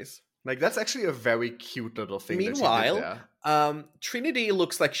Drag Race. Like that's actually a very cute little thing. Meanwhile, that she did there. Trinity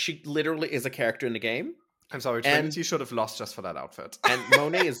looks like she literally is a character in the game. I'm sorry, Trinity should have lost just for that outfit. And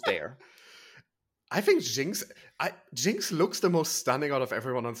Monet is there. I think Jinx looks the most stunning out of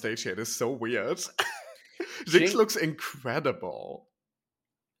everyone on stage here. It is so weird. Jinx looks incredible.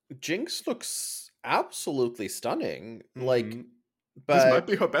 Jinx looks absolutely stunning. Mm-hmm. Like, but this might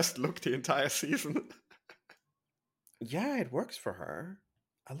be her best look the entire season. Yeah, it works for her.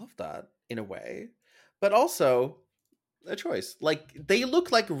 I love that in a way. But also a choice. Like, they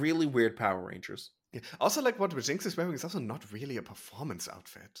look like really weird Power Rangers. Yeah. Also, like what Jinx is wearing is also not really a performance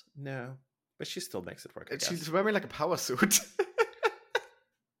outfit. No. But she still makes it work, I guess. She's wearing like a power suit.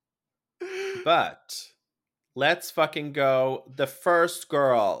 But let's fucking go. The first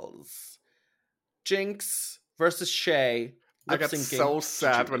girls. Jinx versus Shay. I got so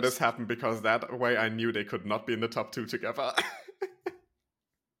sad when this happened because that way I knew they could not be in the top 2 together.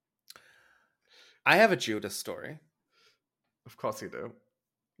 I have a Judas story. Of course you do.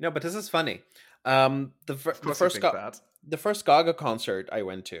 No, but this is funny. The first Gaga concert I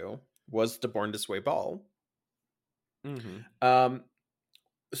went to was the Born This Way ball. Mm-hmm.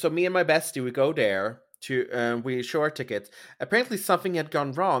 So me and my bestie, we go there to we show our tickets. Apparently something had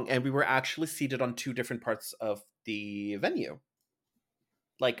gone wrong and we were actually seated on 2 different parts of the venue.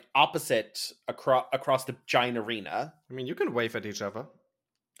 Like opposite across the giant arena. I mean, you can wave at each other.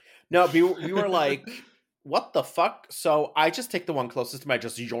 No, we were like, what the fuck? So I just take the one closest to me, I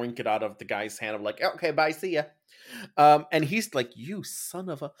just yoink it out of the guy's hand. I'm like, okay, bye, see ya. And he's like, you son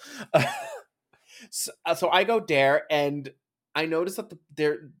of a... so I go there, and I notice that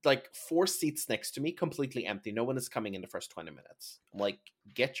there are like 4 seats next to me, completely empty. No one is coming in the first 20 minutes. I'm like,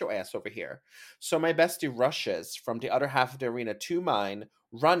 get your ass over here. So my bestie rushes from the other half of the arena to mine,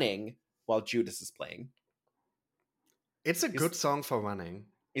 running while Judas is playing. It's a good song for running.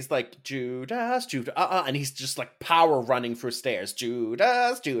 He's like, Judas, Judas, and he's just like power running through stairs.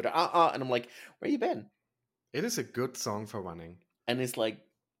 Judas, Judas, and I'm like, where you been? It is a good song for running. And he's like,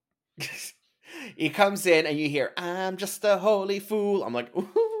 he comes in and you hear, I'm just a holy fool. I'm like,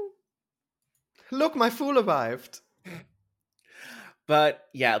 ooh. Look, my fool arrived. But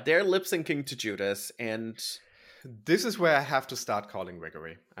yeah, they're lip syncing to Judas, and this is where I have to start calling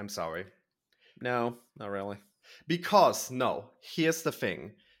Riggory. I'm sorry. No, not really. Because, no, here's the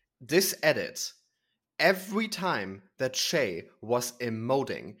thing. This edit, every time that Shay was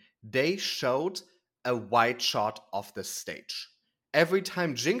emoting, they showed a wide shot of the stage. Every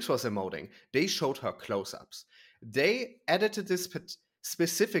time Jinx was emoting, they showed her close-ups. They edited this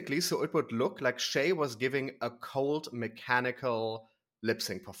specifically so it would look like Shay was giving a cold, mechanical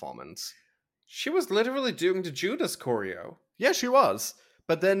lip-sync performance. She was literally doing the Judas choreo. Yeah, she was.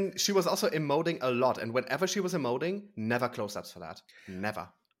 But then she was also emoting a lot. And whenever she was emoting, never close-ups for that. Never.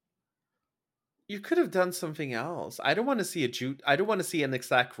 You could have done something else. I don't want to see I don't want to see an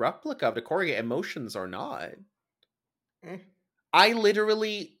exact replica of the choreo, emotions or not. I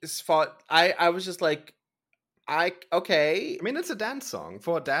literally thought, I was just like, okay. I mean, it's a dance song.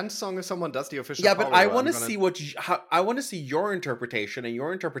 For a dance song, if someone does the official yeah, but I want to see I want to see your interpretation, and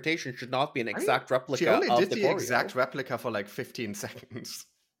your interpretation should not be an exact replica. She only of did the the exact replica for like 15 seconds.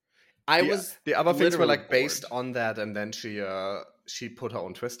 The other things were like based on that, and then she put her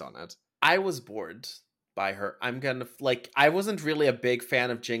own twist on it. I was bored by her. I wasn't really a big fan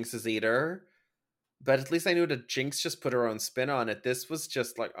of Jinx's either, But at least I knew that Jinx just put her own spin on it. This was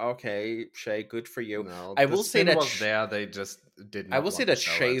just like, okay, Shay, good for you. No, I the will say spin that was there. They just did not. I will say want to that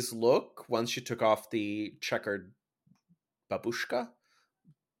show Shay's it. look once she took off the checkered babushka,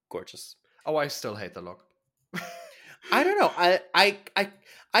 gorgeous. Oh, I still hate the look. I don't know.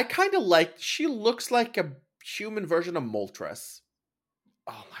 I kind of like. She looks like a human version of Moltres.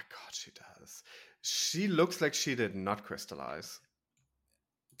 Oh my god, she does. She looks like she did not crystallize.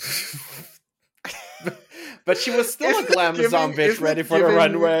 But she was still a glamazon bitch isn't it ready for the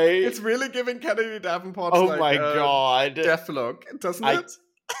runway. It's really giving Kennedy Davenport Oh my god. death look, doesn't it?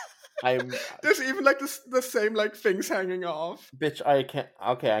 There's even like the same like things hanging off. Bitch, I can't.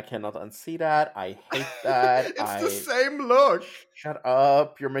 Okay, I cannot unsee that. I hate that. It's the same look. Shut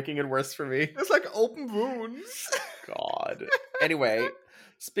up! You're making it worse for me. It's like open wounds. God. Anyway,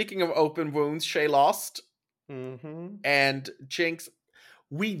 speaking of open wounds, Shay lost, and Jinx.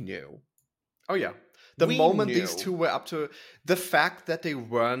 We knew. Oh yeah. The moment these two were up to the fact that they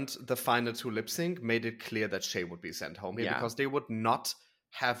weren't the final two lip sync made it clear that Shay would be sent home here because they would not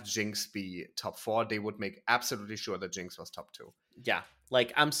have Jinx be top 4. They would make absolutely sure that Jinx was top 2. Yeah,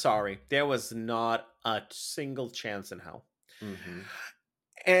 like I'm sorry, there was not a single chance in hell.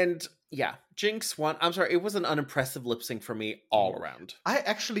 And yeah, Jinx won. I'm sorry, it was an unimpressive lip sync for me all around. I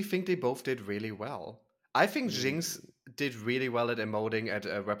actually think they both did really well. I think Jinx did really well at emoting, at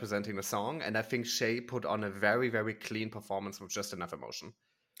representing the song, and I think Shay put on a very, very clean performance with just enough emotion.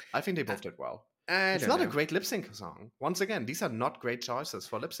 I think they both did well. It's not a great lip sync song. Once again, these are not great choices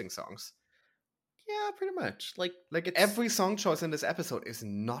for lip sync songs. Yeah, pretty much. Like every song choice in this episode is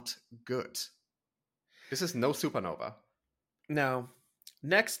not good. This is no Supernova. No.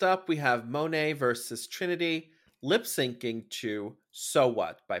 Next up, we have Monet versus Trinity. Lip syncing to "So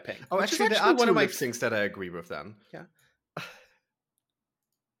What" by Pink. Oh, actually, there are two lip syncs that I agree with. Then, yeah.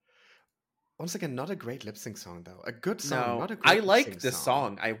 Once again, not a great lip sync song though. A good song, not a great. I like this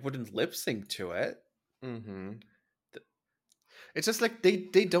song. I wouldn't lip sync to it. It's just like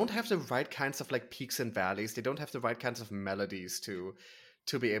they don't have the right kinds of like peaks and valleys. They don't have the right kinds of melodies to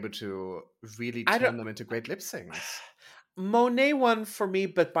be able to really turn them into great lip syncs. Monet won for me,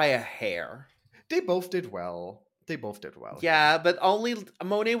 but by a hair. They both did well. Yeah, but only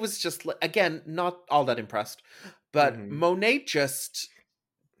Monet was just, again, not all that impressed. But Monet just...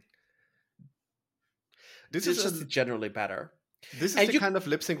 This is just generally better. This is the kind of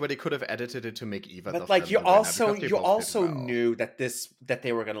lip sync where they could have edited it to make even. But like you also knew that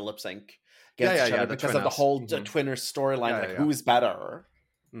they were going to lip sync against each other because of the whole Twinners storyline. Like who's better?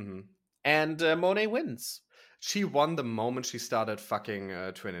 And Monet wins. She won the moment she started fucking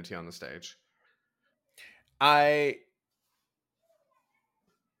Trinity on the stage.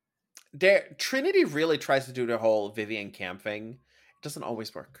 Trinity really tries to do the whole Vivian Camp thing. It doesn't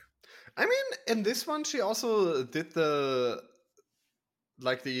always work. I mean, in this one, she also did the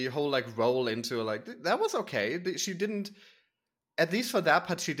whole roll into that was okay. She didn't, at least for that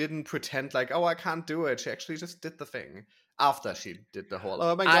part, she didn't pretend like, oh, I can't do it. She actually just did the thing after she did the whole,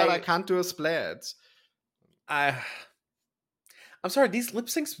 oh my god, I can't do a split. I'm sorry, these lip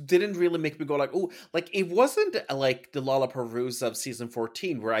syncs didn't really make me go like, oh, like it wasn't like the LaLaPaRuza of season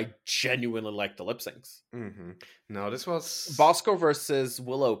 14 where I genuinely liked the lip syncs. No, this was Bosco versus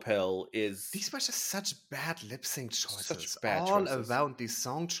Willow Pill these were just such bad lip sync choices. All around these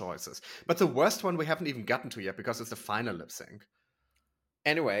song choices. But the worst one we haven't even gotten to yet because it's the final lip sync.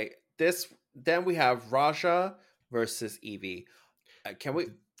 Anyway, then we have Raja versus Evie.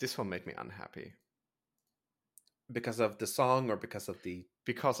 This one made me unhappy. Because of the song or because of the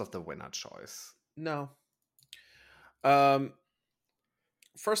winner choice? No.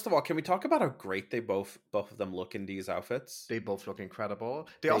 First of all, can we talk about how great they both of them look in these outfits? They both look incredible.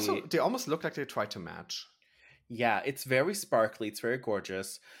 They almost look like they tried to match. Yeah, it's very sparkly. It's very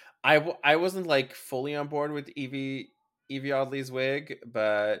gorgeous. I wasn't like fully on board with Evie Oddly's wig,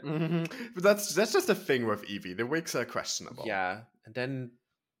 but but that's just a thing with Evie. The wigs are questionable. Yeah, and then.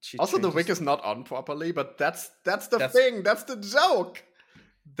 Also, the wig is not on properly, but that's the thing. That's the joke.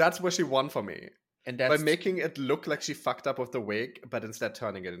 That's where she won for me. And by making it look like she fucked up with the wig, but instead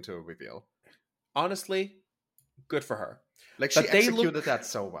turning it into a reveal. Honestly, good for her. Like, she executed that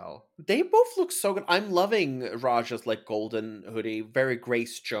so well. They both look so good. I'm loving Raja's golden hoodie, very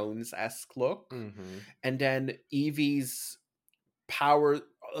Grace Jones-esque look. And then Evie's power,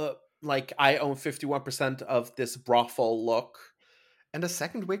 I own 51% of this brothel look. And the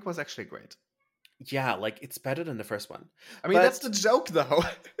second wig was actually great. Yeah, it's better than the first one. I mean, that's the joke, though.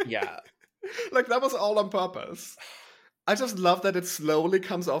 Yeah. That was all on purpose. I just love that it slowly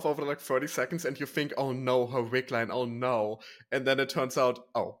comes off over 30 seconds and you think, oh no, her wig line, oh no. And then it turns out,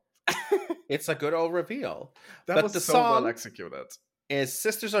 oh. It's a good old reveal. That but was the so song well executed. Is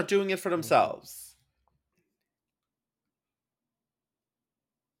sisters are doing it for themselves.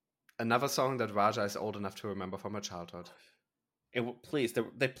 Another song that Raja is old enough to remember from her childhood. Please,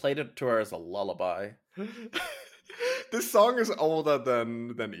 they played it to her as a lullaby. This song is older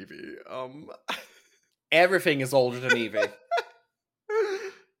than Evie. Everything is older than Evie.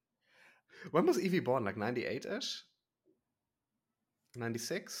 When was Evie born? Like 98-ish?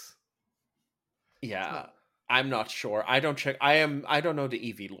 96? Yeah. I'm not sure. I don't know the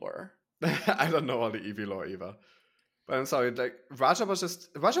Evie lore. I don't know all the Evie lore either. But I'm sorry, like Raja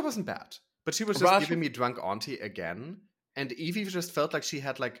wasn't bad. But she was just giving me drunk auntie again. And Evie just felt like she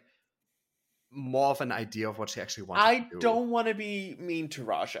had like more of an idea of what she actually wanted to do. I don't want to be mean to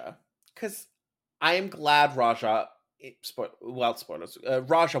Raja. Because I am glad Raja spoilers.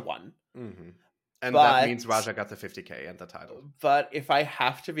 Raja won. Mm-hmm. And that means Raja got the 50K and the title. But if I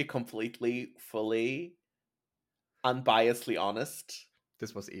have to be completely, fully, unbiasedly honest,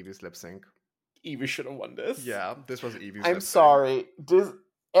 this was Evie's lip sync. Evie should have won this. Yeah, this was Evie's I'm lip sync. sorry.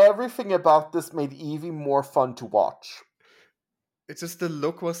 Everything about this made Evie more fun to watch. It's just the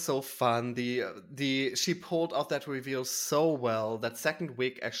look was so fun. She pulled off that reveal so well. That second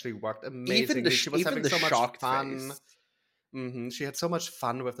wig actually worked amazingly. She was having so much fun. Mm-hmm. She had so much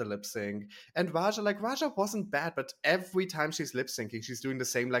fun with the lip sync. And Raja wasn't bad, but every time she's lip syncing, she's doing the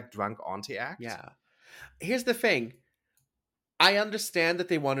same like drunk auntie act. Yeah. Here's the thing. I understand that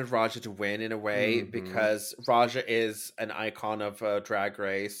they wanted Raja to win in a way because Raja is an icon of Drag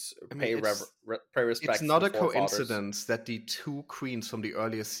Race. Pay respect. It's not a coincidence that the two queens from the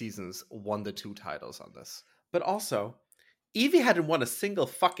earliest seasons won the 2 titles on this. But also, Evie hadn't won a single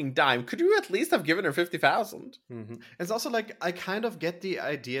fucking dime. Could you at least have given her 50,000? Mm-hmm. It's also like I kind of get the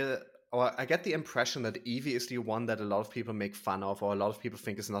idea, or I get the impression that Evie is the one that a lot of people make fun of, or a lot of people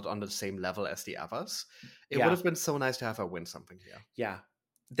think is not on the same level as the others. It would have been so nice to have her win something here. Yeah,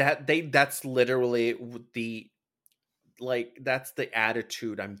 that's literally that's the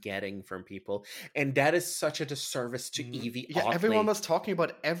attitude I'm getting from people, and that is such a disservice to Evie. Yeah, everyone was talking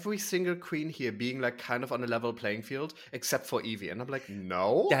about every single queen here being like kind of on a level playing field, except for Evie, and I'm like,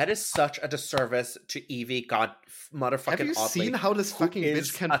 no, that is such a disservice to Evie. God, motherfucking. Have you seen how this fucking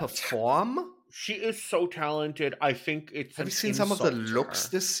bitch can perform? She is so talented. I think it's. Have you seen some of the looks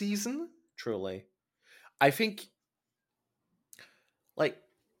this season? Truly, I think like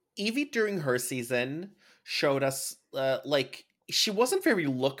Evie during her season showed us she wasn't very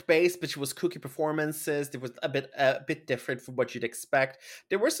look based, but she was kooky performances. There was a bit different from what you'd expect.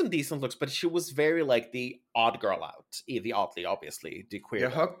 There were some decent looks, but she was very like the odd girl out. Evie Oddly, obviously, the queer.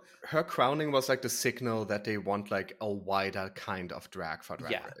 Yeah, her crowning was like the signal that they want like a wider kind of drag for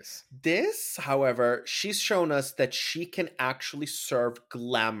Drag Race. This, however, she's shown us that she can actually serve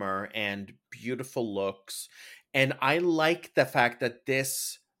glamour and beautiful looks. And I like the fact that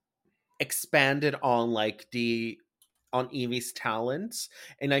this expanded on on Evie's talents,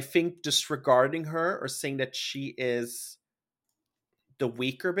 and I think disregarding her or saying that she is the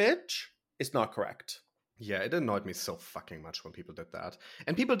weaker bitch is not correct. Yeah, it annoyed me so fucking much when people did that.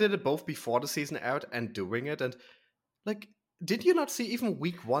 And people did it both before the season aired and doing it. And like, did you not see even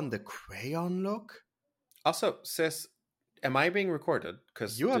week 1 the crayon look? Also, sis, am I being recorded?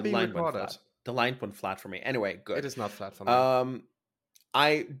 Because you are being recorded. The line went flat for me. Anyway, good. It is not flat for me.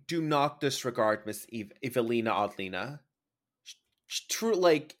 I do not disregard Miss Evelina Oddlina. True,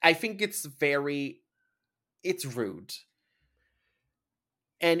 like, I think it's rude.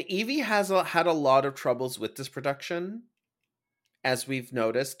 And Evie has had a lot of troubles with this production, as we've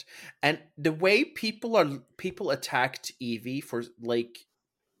noticed. And the way people attacked Evie for, like,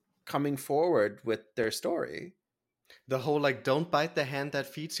 coming forward with their story. The whole like don't bite the hand that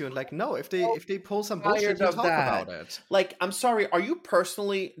feeds you, and like no, if they pull some bullshit, you talk about it. Like, I'm sorry, are you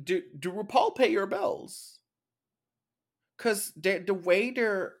personally do RuPaul pay your bills? Because the way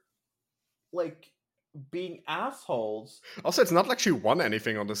they're like being assholes. Also, it's not like she won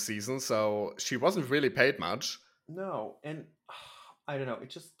anything on the season, so she wasn't really paid much. No, and I don't know, it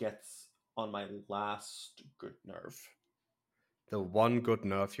just gets on my last good nerve. The one good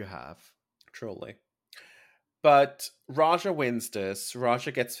nerve you have. Truly. But Raja wins this.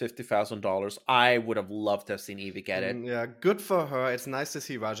 Raja gets $50,000. I would have loved to have seen Evie get it. Yeah, good for her. It's nice to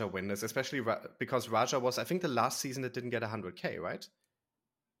see Raja win this, especially because Raja was, I think, the last season that didn't get 100K, right?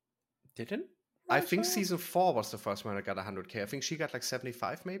 Didn't? Raja? I think season 4 was the first one that got 100K. I think she got like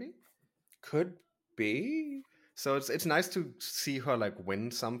 75, maybe? Could be. So it's nice to see her like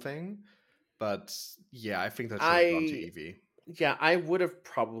win something. But yeah, I think that should have gone to Evie. Yeah, I would have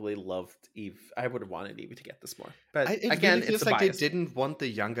probably loved Eve. I would have wanted Eve to get this more. But It again, really feels it's a like bias. they didn't want the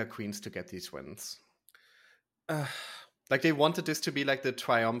younger queens to get these wins. Like they wanted this to be like the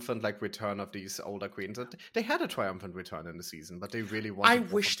triumphant like return of these older queens. And they had a triumphant return in the season, but they really wanted. I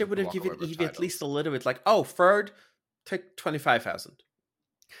wish they would have given Evie at least a little bit. Like, oh, third, take 25,000.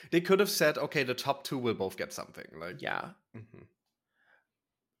 They could have said, okay, the top two will both get something. Like, yeah. Mm-hmm.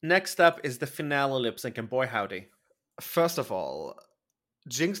 Next up is the finale lip sync, and boy howdy. First of all,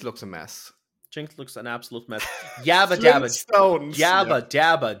 Jinx looks a mess. Jinx looks an absolute mess. Yabba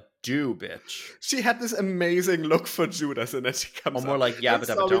dabba do, bitch. She had this amazing look for Judas, and then she comes. Or more like yabba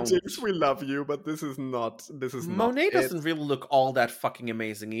dabba don't. Jinx, we love you, but this is not. Monet doesn't really look all that fucking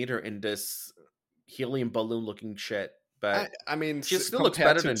amazing either in this helium balloon looking shit. But I mean, she still looks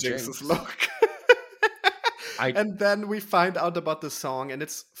better than Jinx's look. And then we find out about the song, and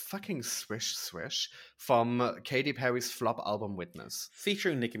it's fucking Swish Swish from Katy Perry's flop album Witness.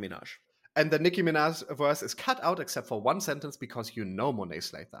 Featuring Nicki Minaj. And the Nicki Minaj verse is cut out except for one sentence because Monet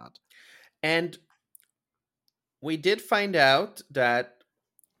slayed that. And we did find out that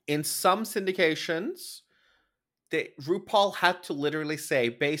in some syndications, RuPaul had to literally say,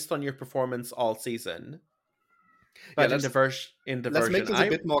 based on your performance all season. But let's make this a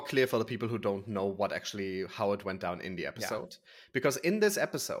bit more clear for the people who don't know how it went down in the episode. Yeah. Because in this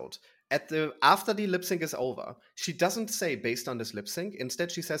episode, after the lip sync is over, she doesn't say based on this lip sync.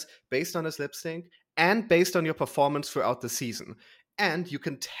 Instead, she says based on this lip sync and based on your performance throughout the season. And you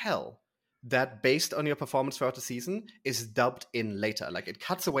can tell that based on your performance throughout the season is dubbed in later. Like it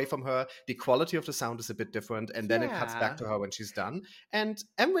cuts away from her. The quality of the sound is a bit different. And then it cuts back to her when she's done. And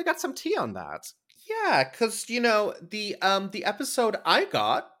we got some tea on that. Yeah, because, the episode I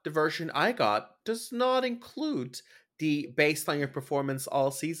got, the version I got, does not include the based on your performance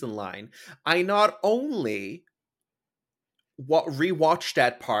all season line. I not only rewatched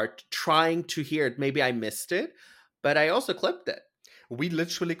that part trying to hear it, maybe I missed it, but I also clipped it. We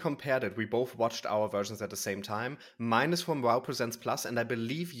literally compared it. We both watched our versions at the same time. Mine is from Wow Presents Plus, and I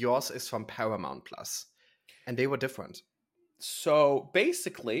believe yours is from Paramount Plus. And they were different. So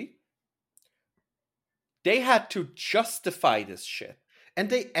basically, they had to justify this shit. And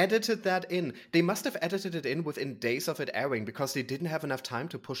they edited that in. They must have edited it in within days of it airing because they didn't have enough time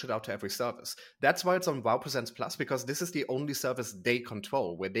to push it out to every service. That's why it's on Wow Presents Plus, because this is the only service they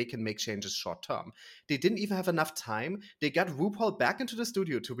control where they can make changes short term. They didn't even have enough time. They got RuPaul back into the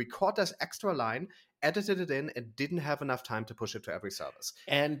studio to record this extra line, edited it in, and didn't have enough time to push it to every service.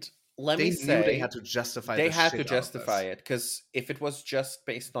 And they knew they had to justify it, because if it was just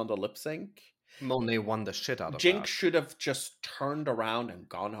based on the lip sync, Monet won the shit out of Jinx should have just turned around and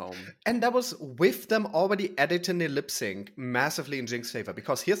gone home. And that was with them already editing the lip sync massively in Jinx's favor.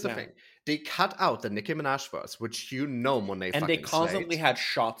 Because here's the thing. They cut out the Nicki Minaj verse, which Monet and fucking they constantly slayed. Had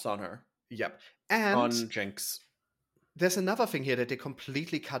shots on her. Yep. And on Jinx. There's another thing here that they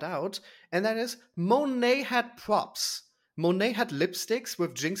completely cut out, and that is Monet had props. Monet had lipsticks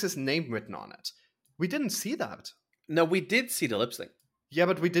with Jinx's name written on it. We didn't see that. No, we did see the lip sync. Yeah,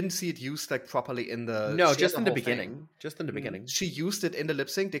 but we didn't see it used properly in the... No, just in the beginning. Thing. Just in the beginning. She used it in the lip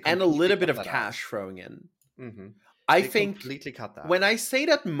sync. And a little bit of cash throwing in. Mm-hmm. I think completely cut that. When I say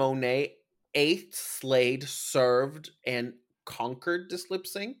that Monet ate, slayed, served, and conquered this lip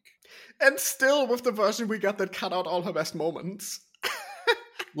sync... And still, with the version we got that cut out all her best moments.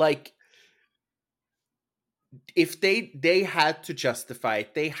 Like... If they had to justify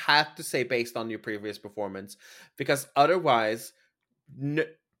it, they had to say based on your previous performance, because otherwise...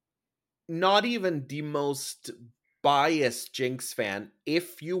 not even the most biased Jinx fan,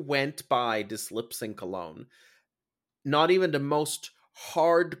 if you went by this lip sync alone, not even the most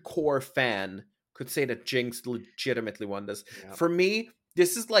hardcore fan could say that Jinx legitimately won this. Yep. For me,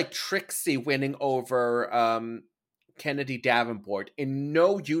 this is like Trixie winning over Kennedy Davenport. In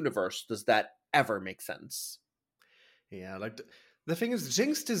no universe does that ever make sense. Yeah, like... The thing is,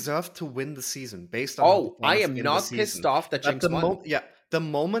 Jinx deserved to win the season based on... I am not pissed off that Jinx won. The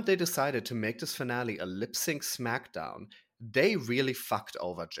moment they decided to make this finale a lip-sync Smackdown, they really fucked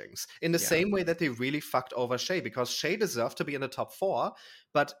over Jinx. In the same way that they really fucked over Shea, because Shea deserved to be in the top 4,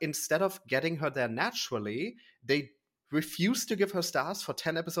 but instead of getting her there naturally, they refused to give her stars for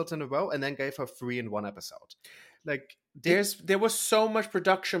 10 episodes in a row and then gave her 3 in 1 episode. Like... There was so much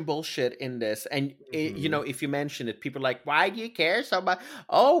production bullshit in this, and if you mention it, people are like, "Why do you care so much?"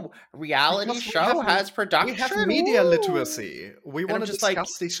 Oh, reality show has production. We have media literacy. We want to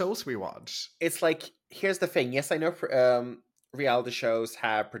discuss the shows we watch. It's like, here's the thing. Yes, I know reality shows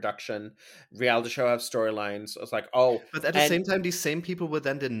have production, reality show have storylines. It's like, oh, But at the same time, these same people will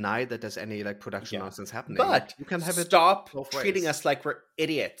then deny that there's any like production nonsense happening. But like, you can have stop it both treating ways. us like we're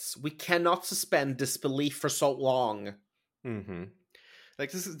idiots. We cannot suspend disbelief for so long. Mm-hmm.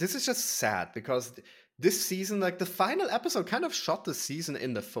 Like this is just sad because this season, like the final episode, kind of shot the season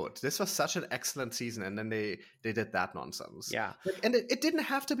in the foot. This was such an excellent season, and then they did that nonsense. Yeah, and it didn't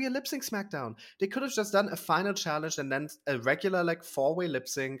have to be a lip sync Smackdown. They could have just done a final challenge and then a regular like 4-way lip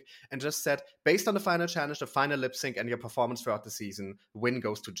sync, and just said based on the final challenge, the final lip sync, and your performance throughout the season, win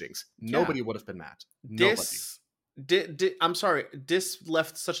goes to Jinx. Nobody would have been mad. Nobody. I'm sorry. This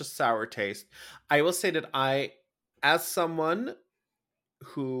left such a sour taste. I will say that I, as someone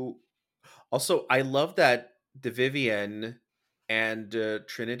who also, I love that the Vivian and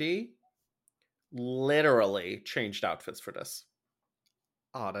Trinity literally changed outfits for this.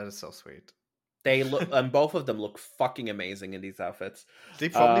 Oh, that is so sweet. They look, and both of them look fucking amazing in these outfits. They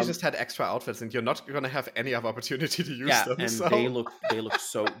probably just had extra outfits, and you're not going to have any other opportunity to use them. Yeah, and so. they look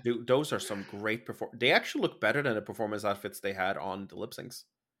so. Those are some great They actually look better than the performance outfits they had on the lip syncs,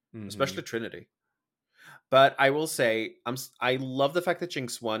 especially Trinity. But I will say, I love the fact that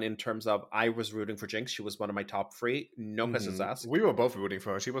Jinx won in terms of I was rooting for Jinx. She was one of my top 3. No questions asked. We were both rooting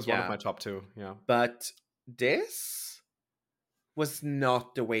for her. She was one of my top 2. Yeah. But this was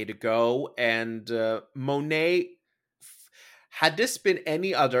not the way to go. And Monet, had this been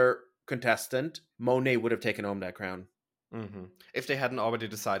any other contestant, Monet would have taken home that crown. If they hadn't already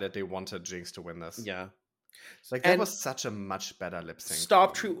decided they wanted Jinx to win this. Yeah. Like, that was such a much better lip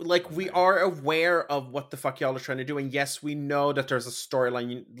sync. We are aware of what the fuck y'all are trying to do, and yes, we know that there's a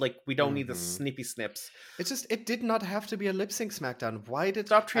storyline. Like, we don't need the snippy snips. It's just, it did not have to be a lip sync Smackdown. Why did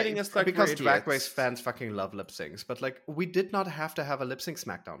stop treating us like because Drag Race fans fucking love lip syncs, but like, we did not have to have a lip sync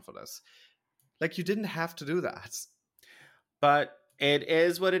Smackdown for this. Like, you didn't have to do that. But it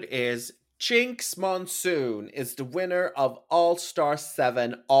is what it is. Jinx Monsoon is the winner of All Star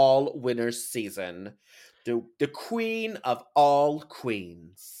 7 All Winners season. The queen of all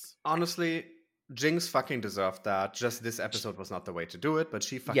queens. Honestly, Jinx fucking deserved that. Just this episode was not the way to do it, but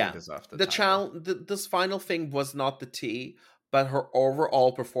she fucking deserved it. This final thing was not the tea, but her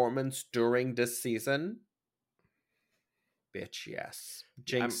overall performance during this season. Bitch, yes.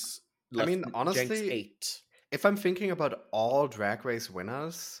 Jinx. Honestly, Jinx 8. If I'm thinking about all Drag Race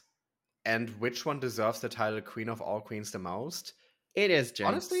winners and which one deserves the title Queen of All Queens the most, it is Jinx.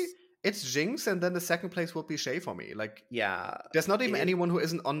 Honestly, it's Jinx, and then the second place would be Shay for me. Like, yeah, there's not even anyone who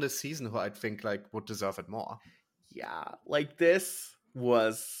isn't on this season who I'd think like would deserve it more. Yeah, like this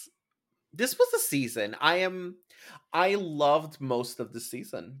was a season. I loved most of the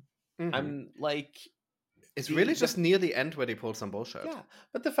season. I'm like, it's really just near the end where they pulled some bullshit. Yeah,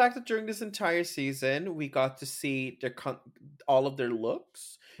 but the fact that during this entire season we got to see all of their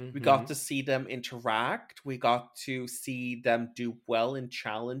looks. We got to see them interact. We got to see them do well in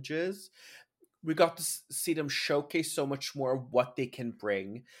challenges. We got to see them showcase so much more of what they can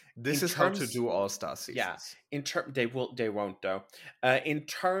bring. This is how to do All-Star seasons. Yeah, they won't though. In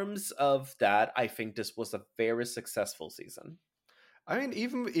terms of that, I think this was a very successful season. I mean,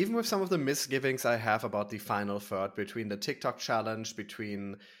 even with some of the misgivings I have about the final third, between the TikTok challenge,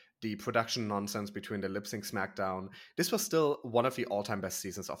 between the production nonsense, between the lip sync Smackdown, this was still one of the all-time best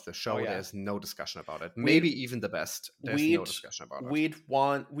seasons of the show. There's no discussion about it. Maybe even the best. There's no discussion about it.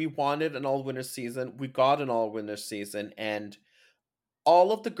 We wanted an all-winner season. We got an all-winner season, and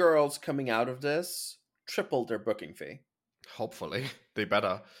all of the girls coming out of this tripled their booking fee. Hopefully, they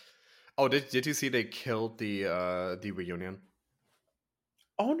better. Oh, did you see they killed the reunion?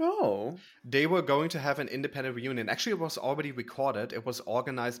 Oh no. They were going to have an independent reunion. Actually, it was already recorded. It was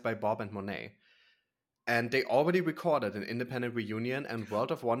organized by Bob and Monet. And they already recorded an independent reunion, and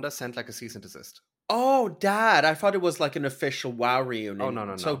World of Wonder sent like a cease and desist. Oh, Dad. I thought it was like an official WoW reunion. Oh,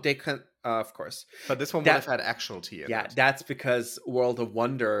 no. So they can, of course. But this one would have had actual tea in it. That's because World of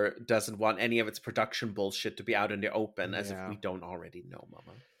Wonder doesn't want any of its production bullshit to be out in the open, as if we don't already know,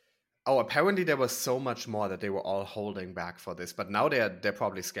 Mama. Oh, apparently there was so much more that they were all holding back for this, but now they're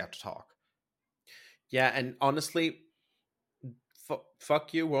probably scared to talk. Yeah, and honestly,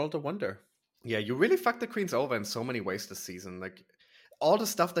 fuck you, World of Wonder. Yeah, you really fucked the queens over in so many ways this season. Like, all the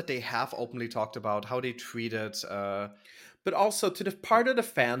stuff that they have openly talked about, how they treated... But also, to the part of the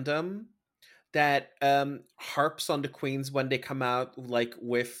fandom that harps on the queens when they come out like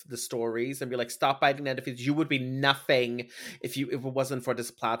with the stories and be like, stop biting that if you would be nothing if it wasn't for this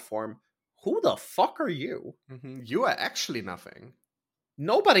platform. Who the fuck are you? You are actually nothing.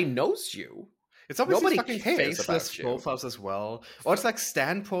 Nobody knows you. It's obviously Nobody fucking faceless profiles as well. Or it's like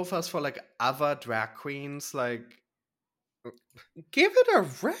stan profiles for like other drag queens. Like, Give it a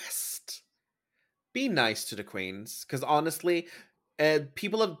rest. Be nice to the queens, because honestly,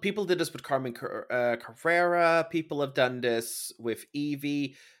 people did this with Carmen Carrera. People have done this with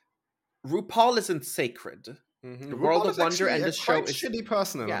Evie. RuPaul isn't sacred. The World of Wonder and this show is shitty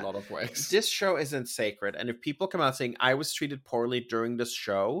person in a lot of ways. This show isn't sacred, and if people come out saying I was treated poorly during this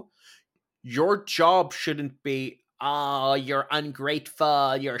show, your job shouldn't be, oh, you're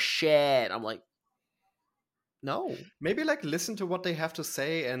ungrateful, you're shit. I'm like, no. Maybe like listen to what they have to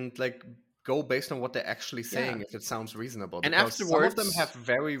say and like go based on what they're actually saying if it sounds reasonable. And because afterwards, some of them have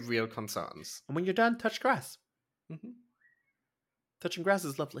very real concerns. And when you're done, touch grass. Touching grass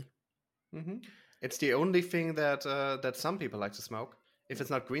is lovely. It's the only thing that that some people like to smoke. If it's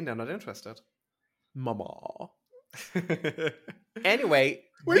not green, they're not interested. Mama. Anyway,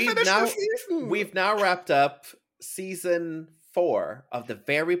 we've now wrapped up season 4 of the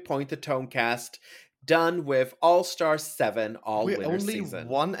Very Pointed Tone cast, done with All-Star 7 All-Winner season.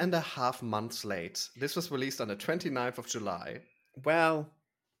 We're only 1.5 months late. This was released on the 29th of July. Well,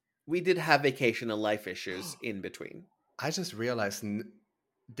 we did have vacation and life issues in between. I just realized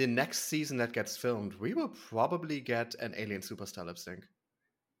the next season that gets filmed, we will probably get an Alien Superstar lip sync.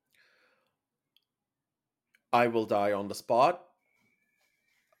 I will die on the spot.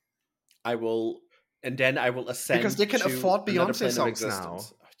 I will ascend because they can afford Beyonce songs now.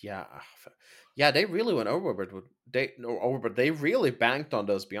 Yeah, they really went overboard. They really banked on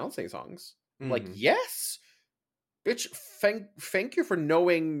those Beyonce songs. Like, yes, bitch. Thank you for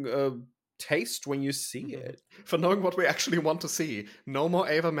knowing taste when you see it. For knowing what we actually want to see. No more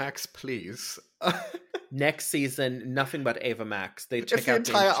Ava Max, please. Next season, nothing but Ava Max. They check it's out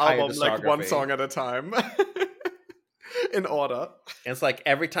the entire album, like one discography. song at a time. In order. And it's like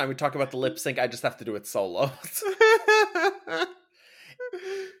every time we talk about the lip sync, I just have to do it solo.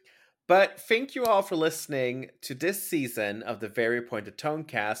 But thank you all for listening to this season of the Very Pointed Tone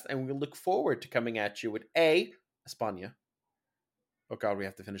cast, and we look forward to coming at you with España. Oh god, we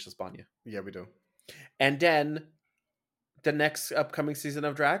have to finish España. Yeah, we do. And then the next upcoming season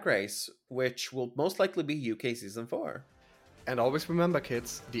of Drag Race, which will most likely be UK season 4. And always remember,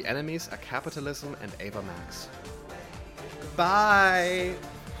 kids, the enemies are capitalism and Ava Max. Bye!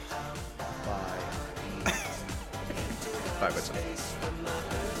 Bye. Bye, Richard.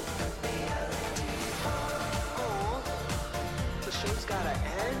 The show's gotta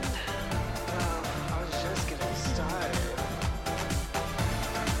end.